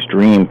everybody's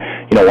dream.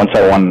 You know, once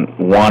I won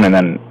one, and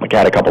then like I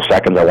had a couple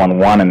seconds, I won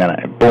one, and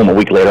then boom, a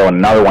week later I won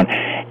another one.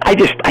 I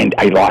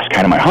lost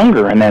kind of my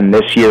hunger. And then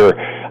this year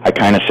I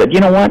kind of said, you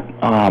know what,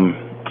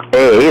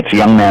 it's a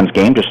young man's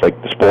game, just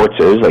like the sports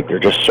is. Like, they're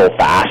just so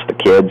fast, the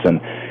kids, and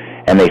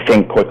and they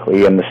think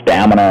quickly, and the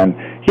stamina, and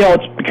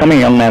it's becoming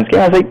a young man's game.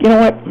 I was like, you know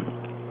what,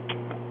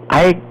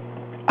 I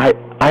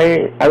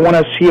want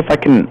to see if I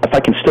can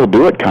still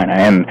do it, kind of,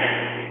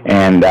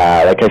 and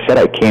like I said,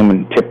 I came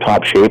in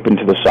tip-top shape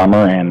into the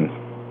summer,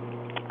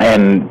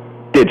 and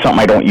did something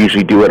I don't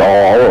usually do at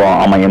all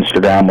on my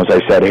Instagram. Was I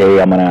said, hey,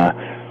 I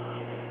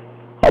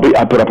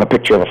put up a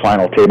picture of a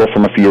final table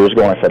from a few years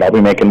ago, and I said, I'll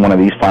be making one of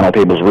these final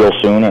tables real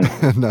soon. And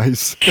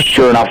nice.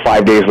 Sure enough,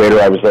 5 days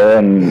later, I was there,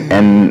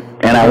 and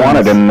I won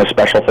it. And the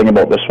special thing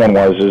about this one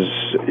was,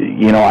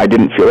 I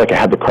didn't feel like I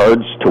had the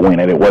cards to win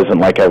it. It wasn't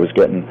like I was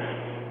getting,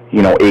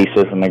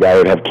 aces and the guy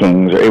would have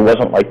kings. It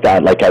wasn't like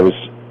that. Like I was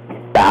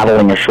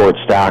battling a short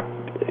stack,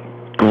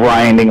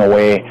 grinding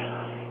away,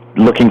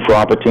 looking for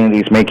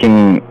opportunities,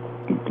 making,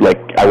 like,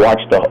 I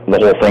watched the whole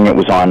thing. It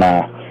was on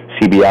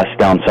CBS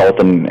down south,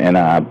 and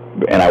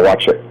I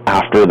watched it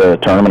after the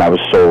tournament. I was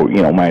so,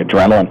 my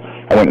adrenaline.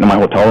 I went into my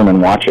hotel room and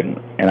watched it,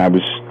 and I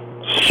was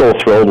so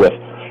thrilled with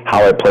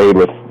how I played,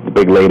 with the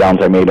big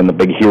laydowns I made and the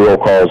big hero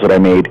calls that I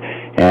made.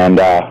 And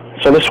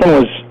so this one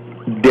was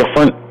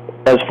different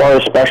as far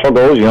as special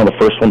goes. The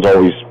first one's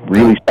always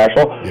really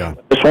special. Yeah.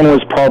 This one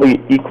was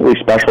probably equally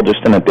special,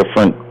 just in a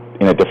different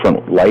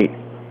light.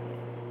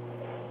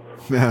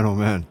 Man, oh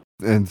man.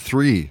 And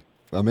 3,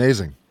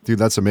 amazing. Dude,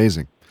 that's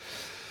amazing.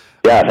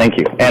 Yeah, thank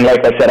you. And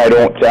like I said, I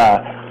don't,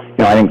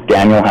 I think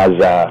Daniel has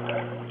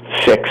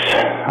 6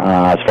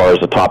 as far as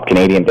the top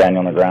Canadian,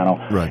 Daniel Negreanu.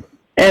 Right.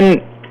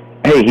 And,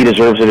 hey, he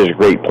deserves it. He's a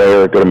great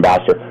player, a good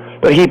ambassador.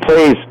 But he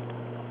plays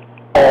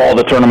all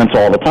the tournaments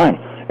all the time.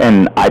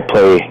 And I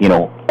play,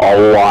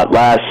 a lot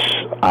less.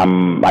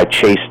 I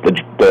chase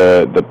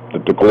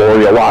the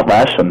glory a lot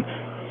less. And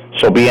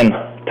so being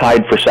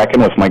tied for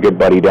second with my good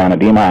buddy Dan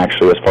Adema,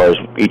 actually, as far as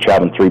each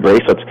having 3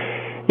 bracelets,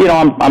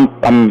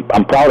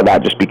 I'm proud of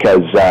that, just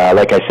because,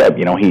 like I said,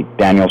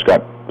 Daniel's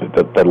got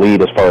the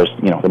lead as far as,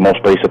 the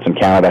most bracelets in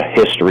Canada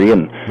history,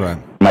 and right.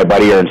 My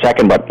buddy are in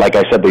second. But like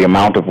I said, the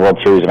amount of World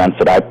Series events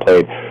that I've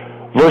played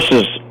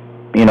versus,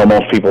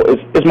 most people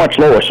is much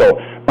lower. So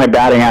my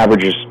batting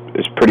average is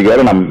pretty good,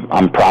 and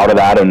I'm proud of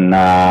that. And,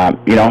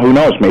 who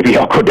knows, maybe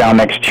I'll go down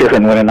next year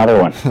and win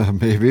another one.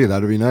 Maybe,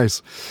 that'd be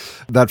nice.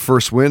 That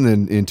first win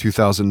in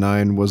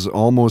 2009 was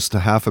almost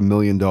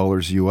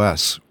 $500,000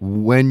 US.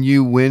 When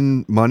you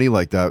win money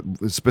like that,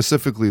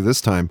 specifically this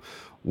time,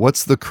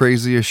 what's the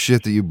craziest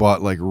shit that you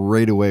bought like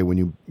right away when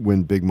you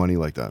win big money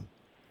like that?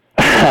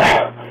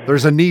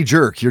 There's a knee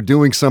jerk. You're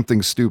doing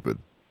something stupid.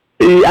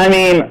 I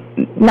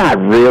mean, not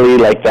really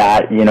like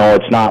that.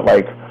 It's not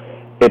like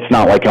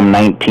I'm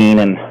 19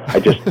 and I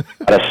just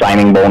got a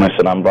signing bonus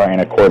and I'm buying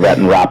a Corvette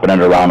and wrapping it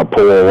around a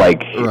pool.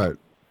 Like, right.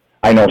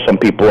 I know some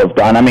people have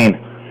done. I mean,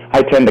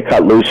 I tend to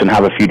cut loose and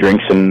have a few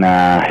drinks and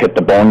hit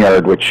the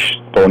boneyard, which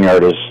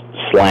boneyard is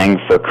slang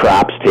for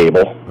craps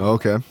table.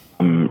 Okay.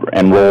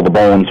 And roll the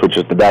bones, which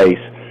is the dice.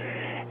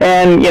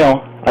 And,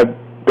 I've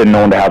been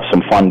known to have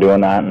some fun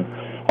doing that. And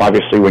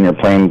obviously when you're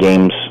playing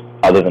games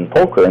other than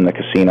poker in the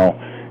casino,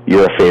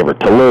 you're a favorite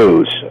to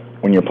lose.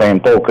 When you're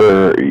playing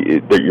poker,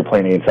 you're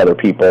playing against other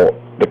people.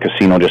 The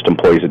casino just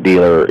employs a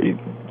dealer.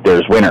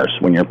 There's winners.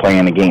 When you're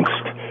playing against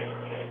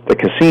the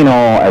casino,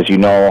 as you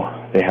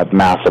know, they have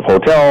massive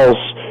hotels,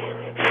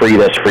 free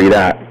this, free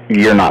that.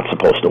 You're not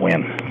supposed to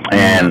win.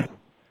 And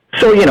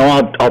so,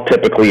 I'll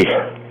typically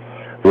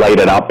light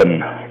it up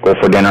and go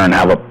for dinner and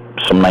have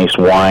some nice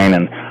wine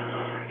and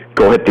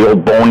go hit the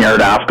old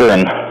boneyard after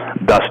and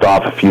dust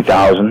off a few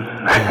thousand.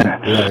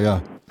 Yeah.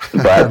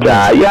 But,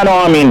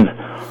 I mean,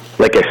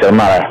 like I said, I'm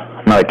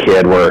not a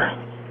kid where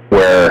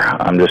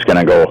I'm just going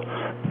to go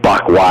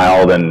buck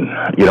wild and,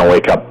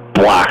 wake up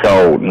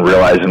blackout and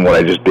realizing what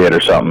I just did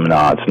or something.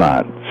 No, it's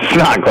not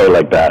quite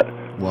like that.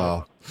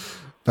 Wow.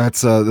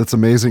 That's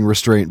amazing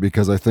restraint,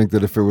 because I think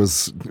that if it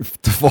was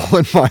to fall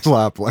in my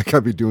lap, like,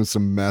 I'd be doing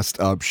some messed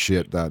up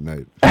shit that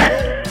night.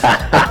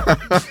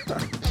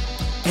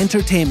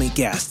 Entertainment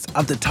guests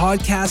of the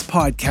Toddcast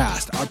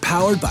podcast are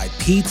powered by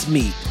Pete's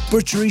Meat,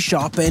 Butchery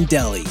Shop and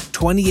Deli,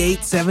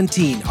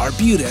 2817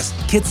 Arbutus,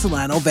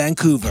 Kitsilano,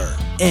 Vancouver,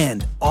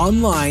 and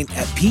online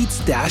at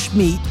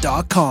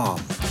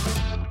petes-meat.com.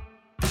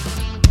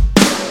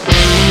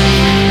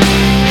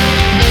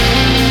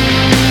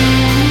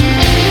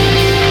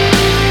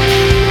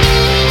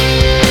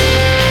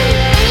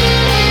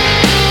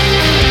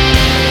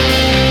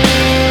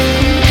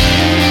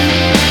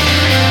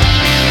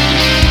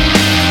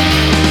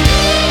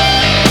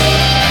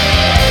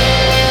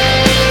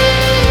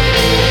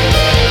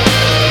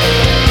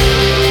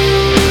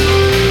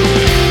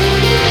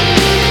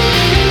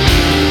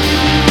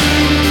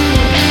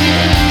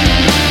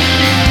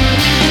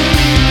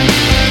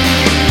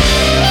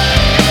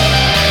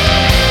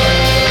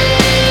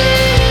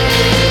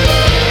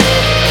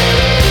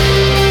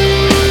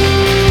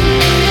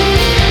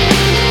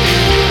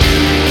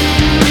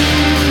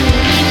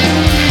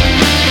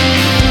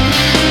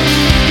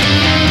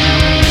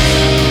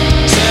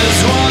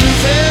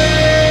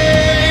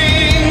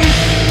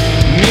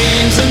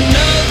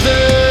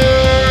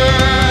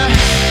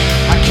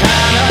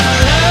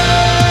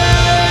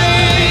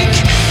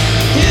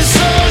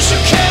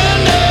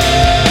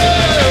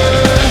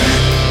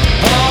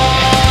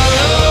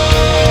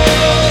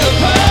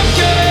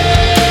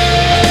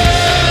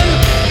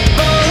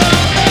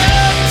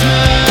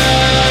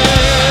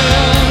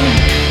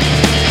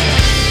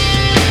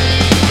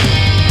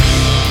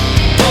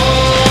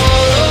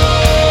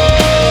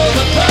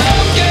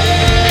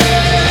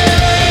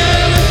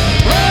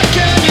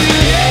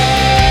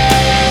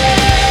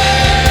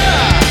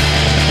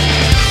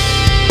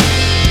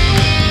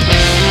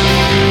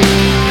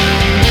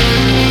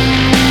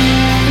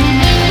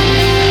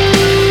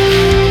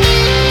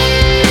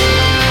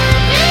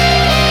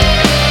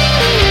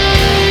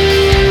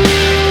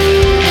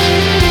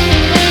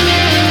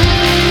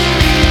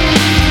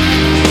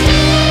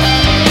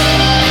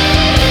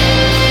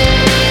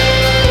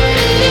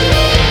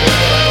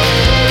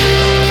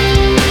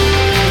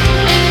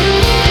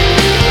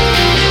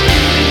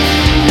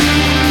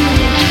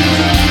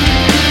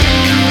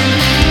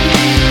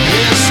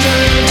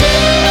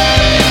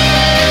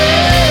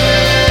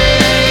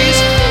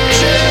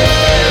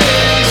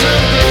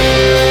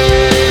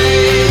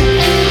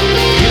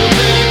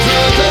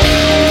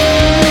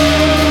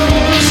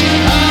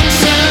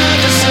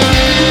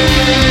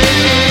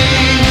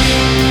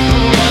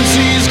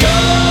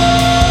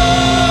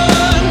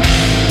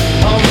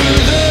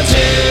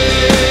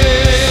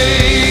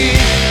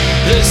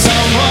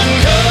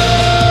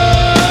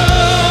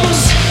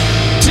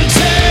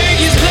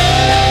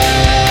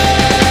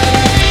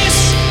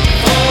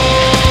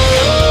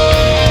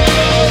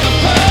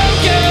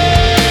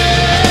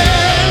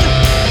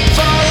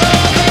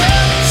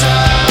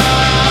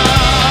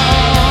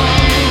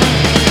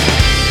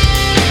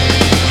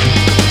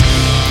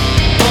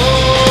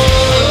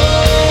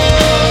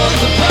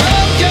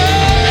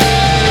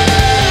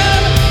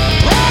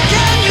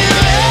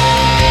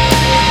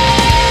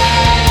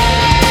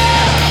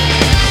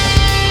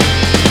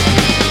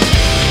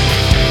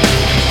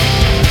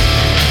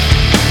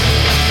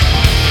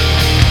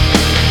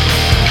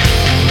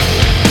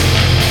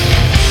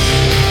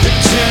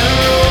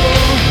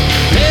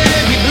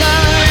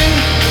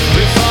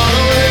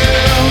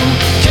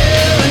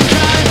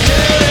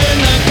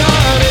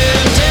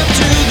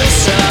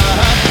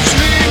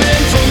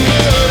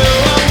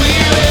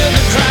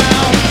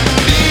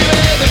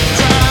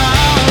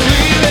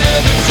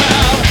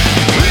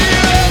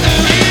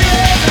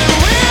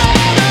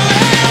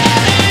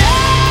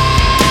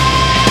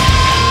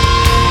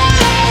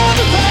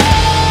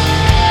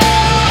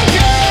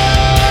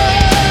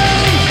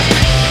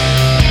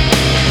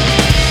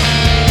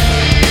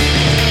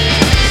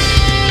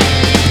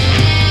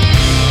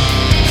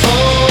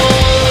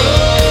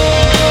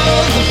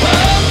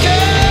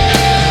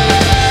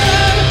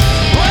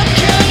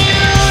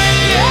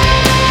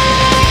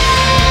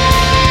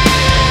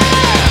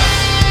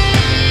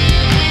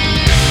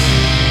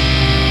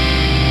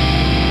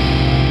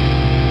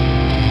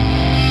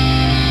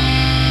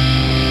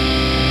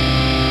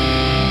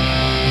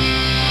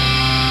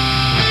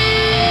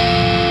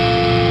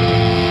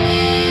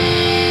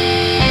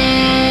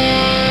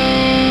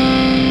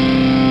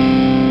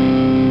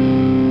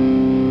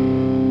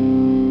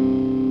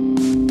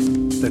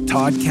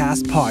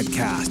 Toddcast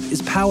podcast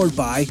is powered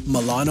by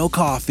Milano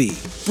Coffee,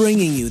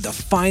 bringing you the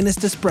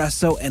finest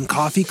espresso and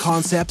coffee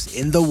concepts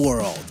in the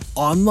world.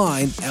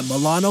 Online at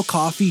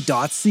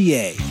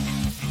milanocoffee.ca.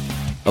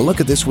 A look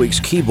at this week's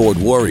keyboard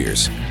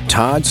warriors,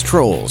 Todd's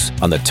Trolls,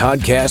 on the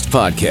Toddcast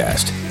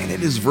podcast. And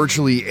it is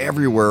virtually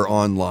everywhere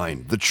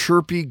online. The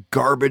chirpy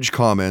garbage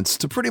comments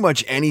to pretty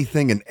much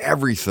anything and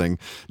everything.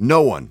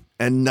 No one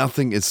and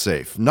nothing is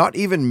safe. Not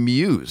even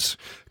Muse.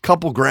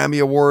 Couple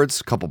Grammy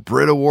Awards, couple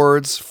Brit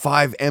Awards,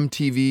 5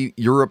 MTV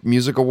Europe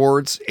Music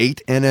Awards,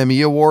 8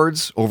 NME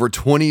Awards, over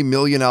 20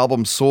 million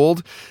albums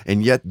sold,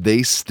 and yet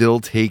they still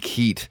take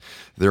heat.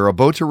 They're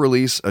about to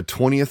release a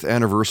 20th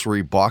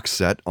anniversary box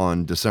set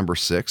on December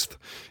 6th.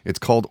 It's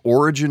called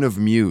Origin of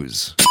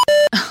Muse.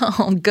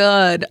 Oh,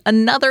 good.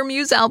 Another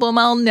Muse album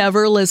I'll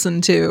never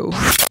listen to.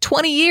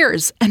 20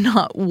 years and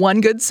not one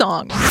good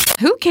song.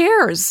 Who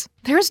cares?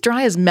 They're as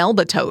dry as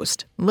Melba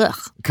toast. Ugh.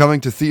 Coming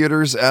to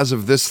theaters as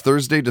of this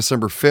Thursday,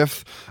 December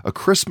 5th, A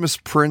Christmas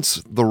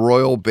Prince, The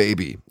Royal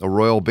Baby. A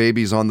royal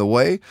baby's on the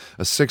way,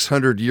 a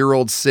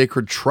 600-year-old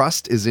sacred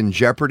trust is in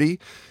jeopardy,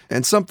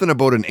 and something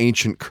about an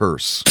ancient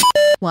curse.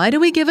 Why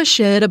do we give a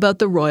shit about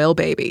the royal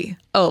baby?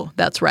 Oh,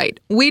 that's right.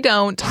 We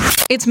don't.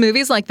 It's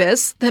movies like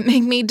this that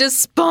make me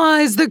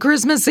despise the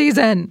Christmas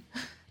season.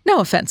 No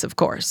offense, of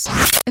course.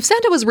 If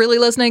Santa was really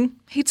listening,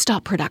 he'd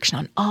stop production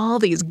on all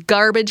these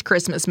garbage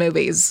Christmas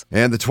movies.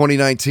 And the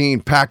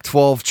 2019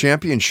 Pac-12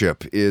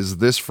 Championship is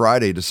this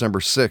Friday, December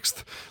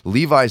 6th.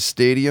 Levi's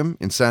Stadium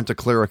in Santa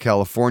Clara,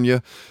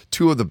 California.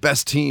 Two of the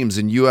best teams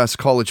in U.S.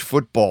 college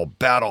football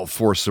battle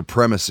for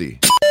supremacy.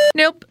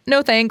 Nope,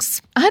 no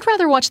thanks. I'd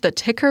rather watch The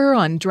Ticker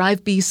on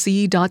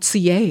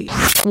drivebc.ca.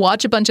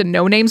 Watch a bunch of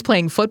no-names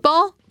playing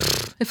football?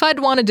 If I'd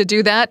wanted to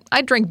do that,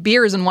 I'd drink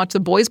beers and watch the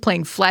boys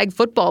playing flag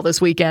football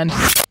this weekend.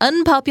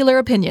 Unpopular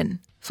opinion.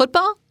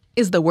 Football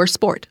is the worst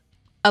sport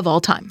of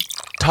all time.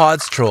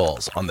 Todd's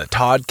Trolls on the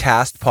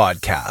Toddcast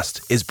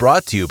podcast is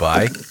brought to you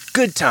by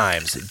Good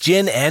Times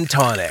Gin and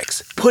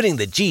Tonics, putting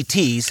the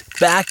GTs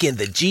back in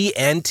the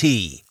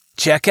GNT.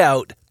 Check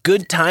out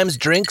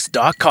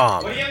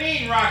goodtimesdrinks.com. What do you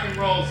mean rock and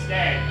roll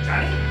stag,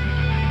 Johnny?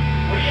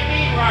 What do you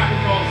mean rock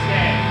and roll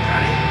stag,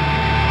 Johnny? What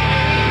do you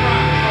mean rock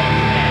and roll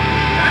stag,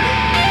 Johnny?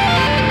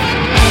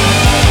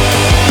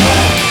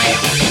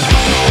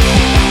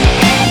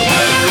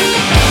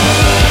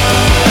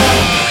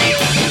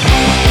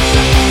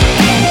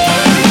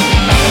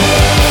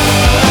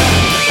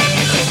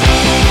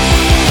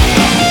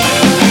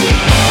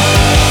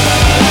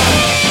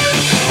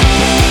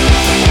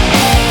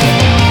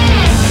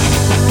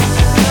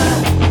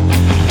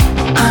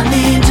 I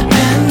need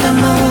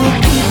dependable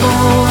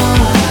people.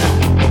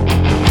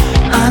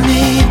 I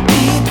need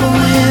people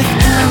with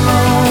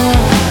ammo.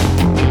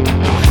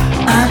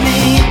 I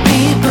need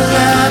people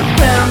like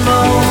Rambo.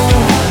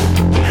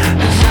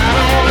 'Cause I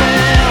don't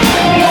know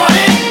what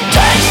it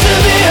takes to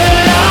be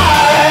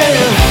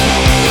alive.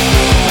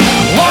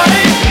 What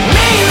it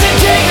means to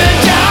take a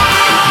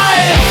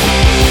dive.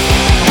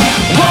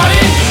 What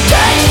it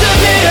takes to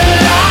be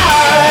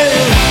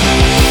alive.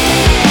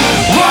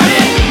 What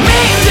it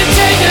means to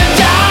take a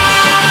dive.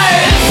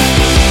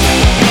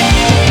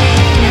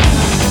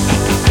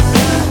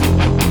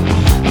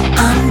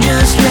 I'm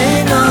just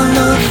laying on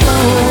the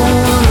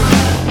floor,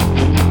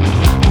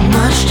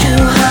 much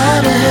too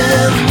high to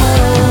have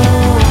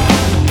more.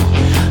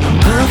 I'm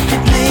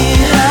perfectly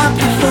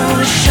happy for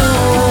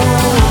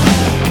sure.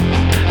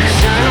 'Cause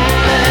I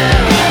don't know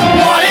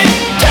what it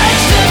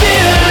takes to be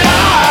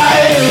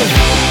alive.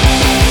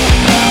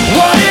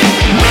 What it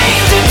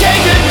means to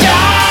take a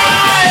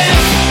dive.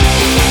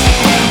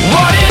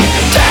 What it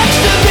takes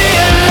to be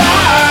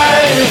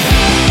alive.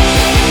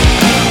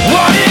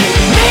 What it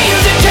means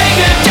to take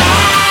a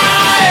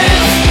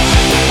dive.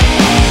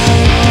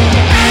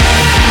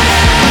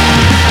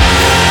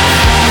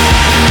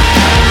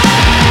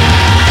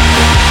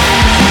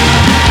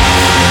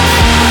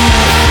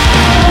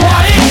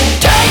 What it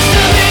takes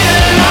to be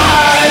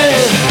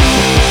alive.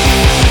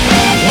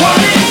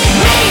 What it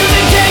means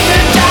to take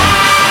a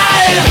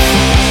dive.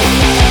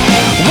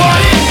 What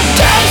it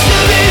takes to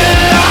be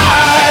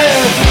alive.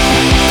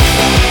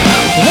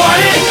 What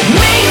it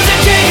means to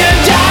take a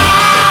dive.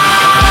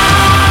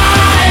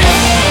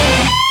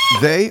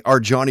 They are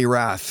Johnny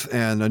Rath,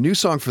 and a new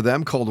song for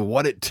them called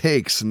What It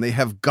Takes, and they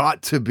have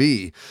got to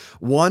be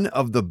one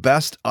of the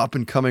best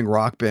up-and-coming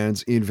rock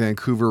bands in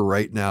Vancouver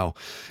right now.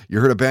 You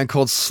heard a band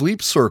called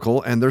Sleep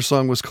Circle, and their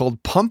song was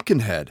called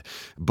Pumpkinhead.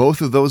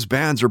 Both of those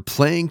bands are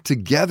playing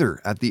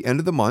together at the end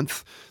of the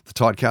month. The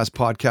Toddcast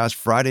Podcast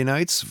Friday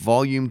nights,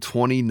 Volume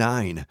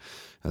 29.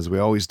 As we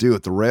always do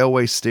at the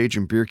Railway Stage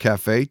and Beer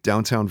Cafe,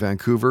 downtown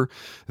Vancouver.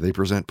 They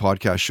present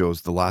podcast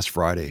shows the last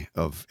Friday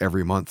of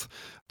every month.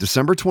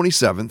 December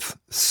 27th,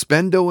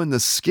 Spendo and the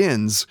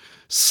Skins,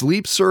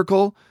 Sleep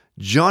Circle,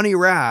 Johnny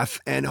Rath,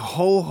 and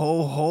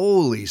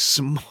holy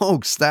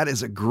smokes, that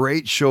is a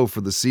great show for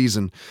the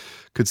season.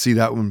 Could see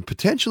that one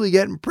potentially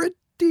getting pretty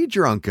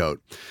drunk out.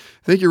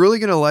 I think you're really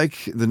going to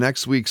like the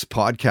next week's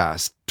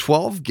podcast.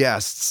 12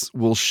 guests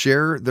will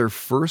share their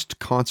first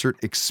concert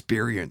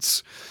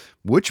experience.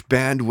 Which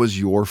band was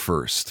your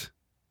first?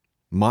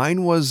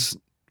 Mine was,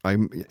 I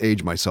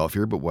age myself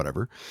here, but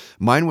whatever.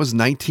 Mine was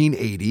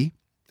 1980,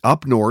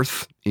 up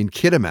north in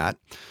Kitimat.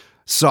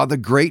 Saw the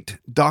great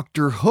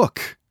Dr.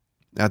 Hook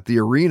at the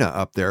arena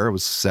up there. I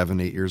was 7,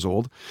 8 years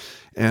old.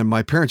 And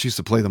my parents used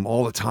to play them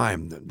all the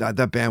time.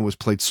 That band was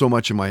played so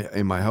much in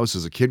my house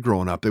as a kid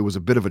growing up. It was a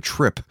bit of a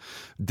trip.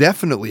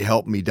 Definitely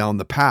helped me down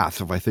the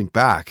path, if I think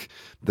back,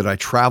 that I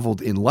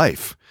traveled in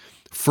life.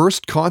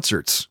 First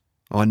concerts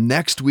on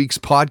next week's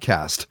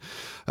podcast.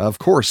 Of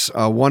course,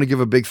 I want to give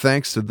a big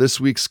thanks to this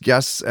week's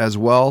guests as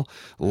well.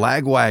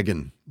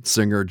 Lagwagon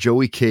singer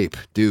Joey Cape.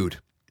 Dude,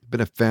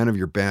 been a fan of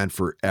your band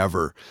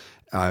forever.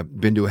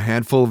 Been to a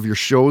handful of your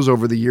shows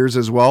over the years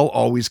as well.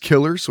 Always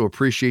killer, so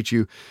appreciate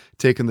you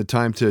taking the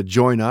time to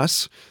join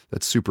us.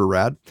 That's super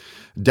rad.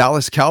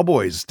 Dallas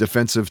Cowboys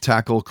defensive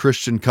tackle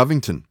Christian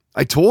Covington.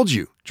 I told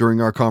you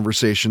during our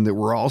conversation that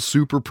we're all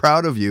super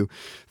proud of you.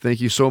 Thank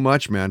you so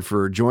much, man,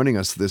 for joining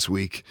us this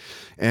week.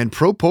 And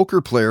pro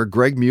poker player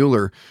Greg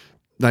Mueller.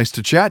 Nice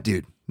to chat,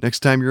 dude.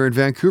 Next time you're in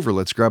Vancouver,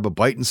 let's grab a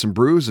bite and some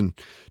brews and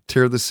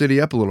tear the city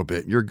up a little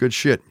bit. You're good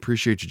shit.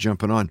 Appreciate you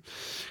jumping on.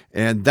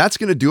 And that's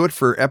going to do it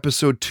for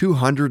episode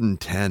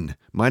 210.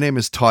 My name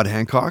is Todd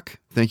Hancock.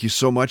 Thank you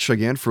so much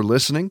again for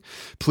listening.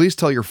 Please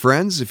tell your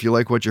friends if you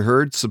like what you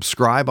heard.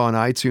 Subscribe on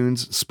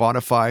iTunes,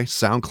 Spotify,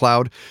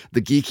 SoundCloud,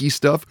 the geeky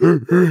stuff.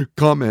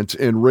 Comment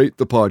and rate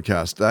the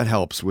podcast. That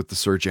helps with the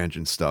search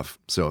engine stuff.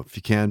 So if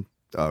you can,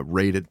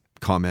 rate it,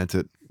 comment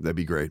it. That'd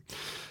be great.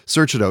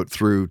 Search it out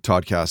through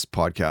Toddcast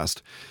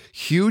Podcast.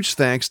 Huge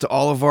thanks to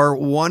all of our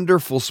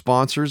wonderful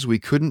sponsors. We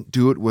couldn't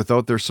do it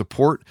without their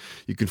support.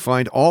 You can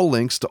find all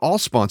links to all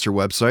sponsor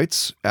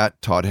websites at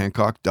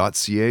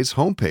toddhancock.ca's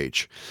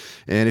homepage.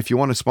 And if you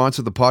want to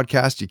sponsor the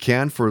podcast, you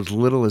can for as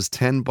little as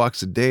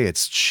 $10 a day.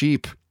 It's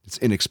cheap. It's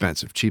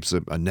inexpensive. Cheap's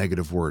a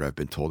negative word, I've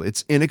been told.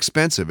 It's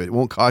inexpensive. It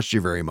won't cost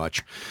you very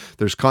much.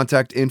 There's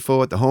contact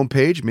info at the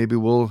homepage. Maybe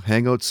we'll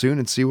hang out soon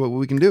and see what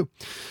we can do.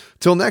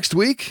 Till next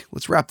week,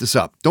 let's wrap this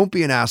up. Don't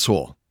be an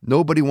asshole.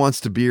 Nobody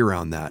wants to be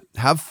around that.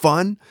 Have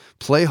fun,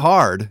 play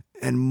hard,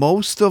 and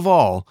most of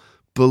all,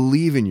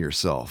 believe in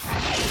yourself.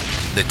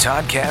 The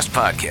Toddcast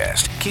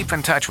Podcast. Keep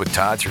in touch with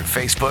Todd through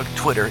Facebook,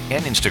 Twitter,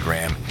 and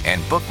Instagram,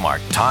 and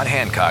bookmark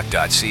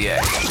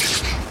toddhancock.ca.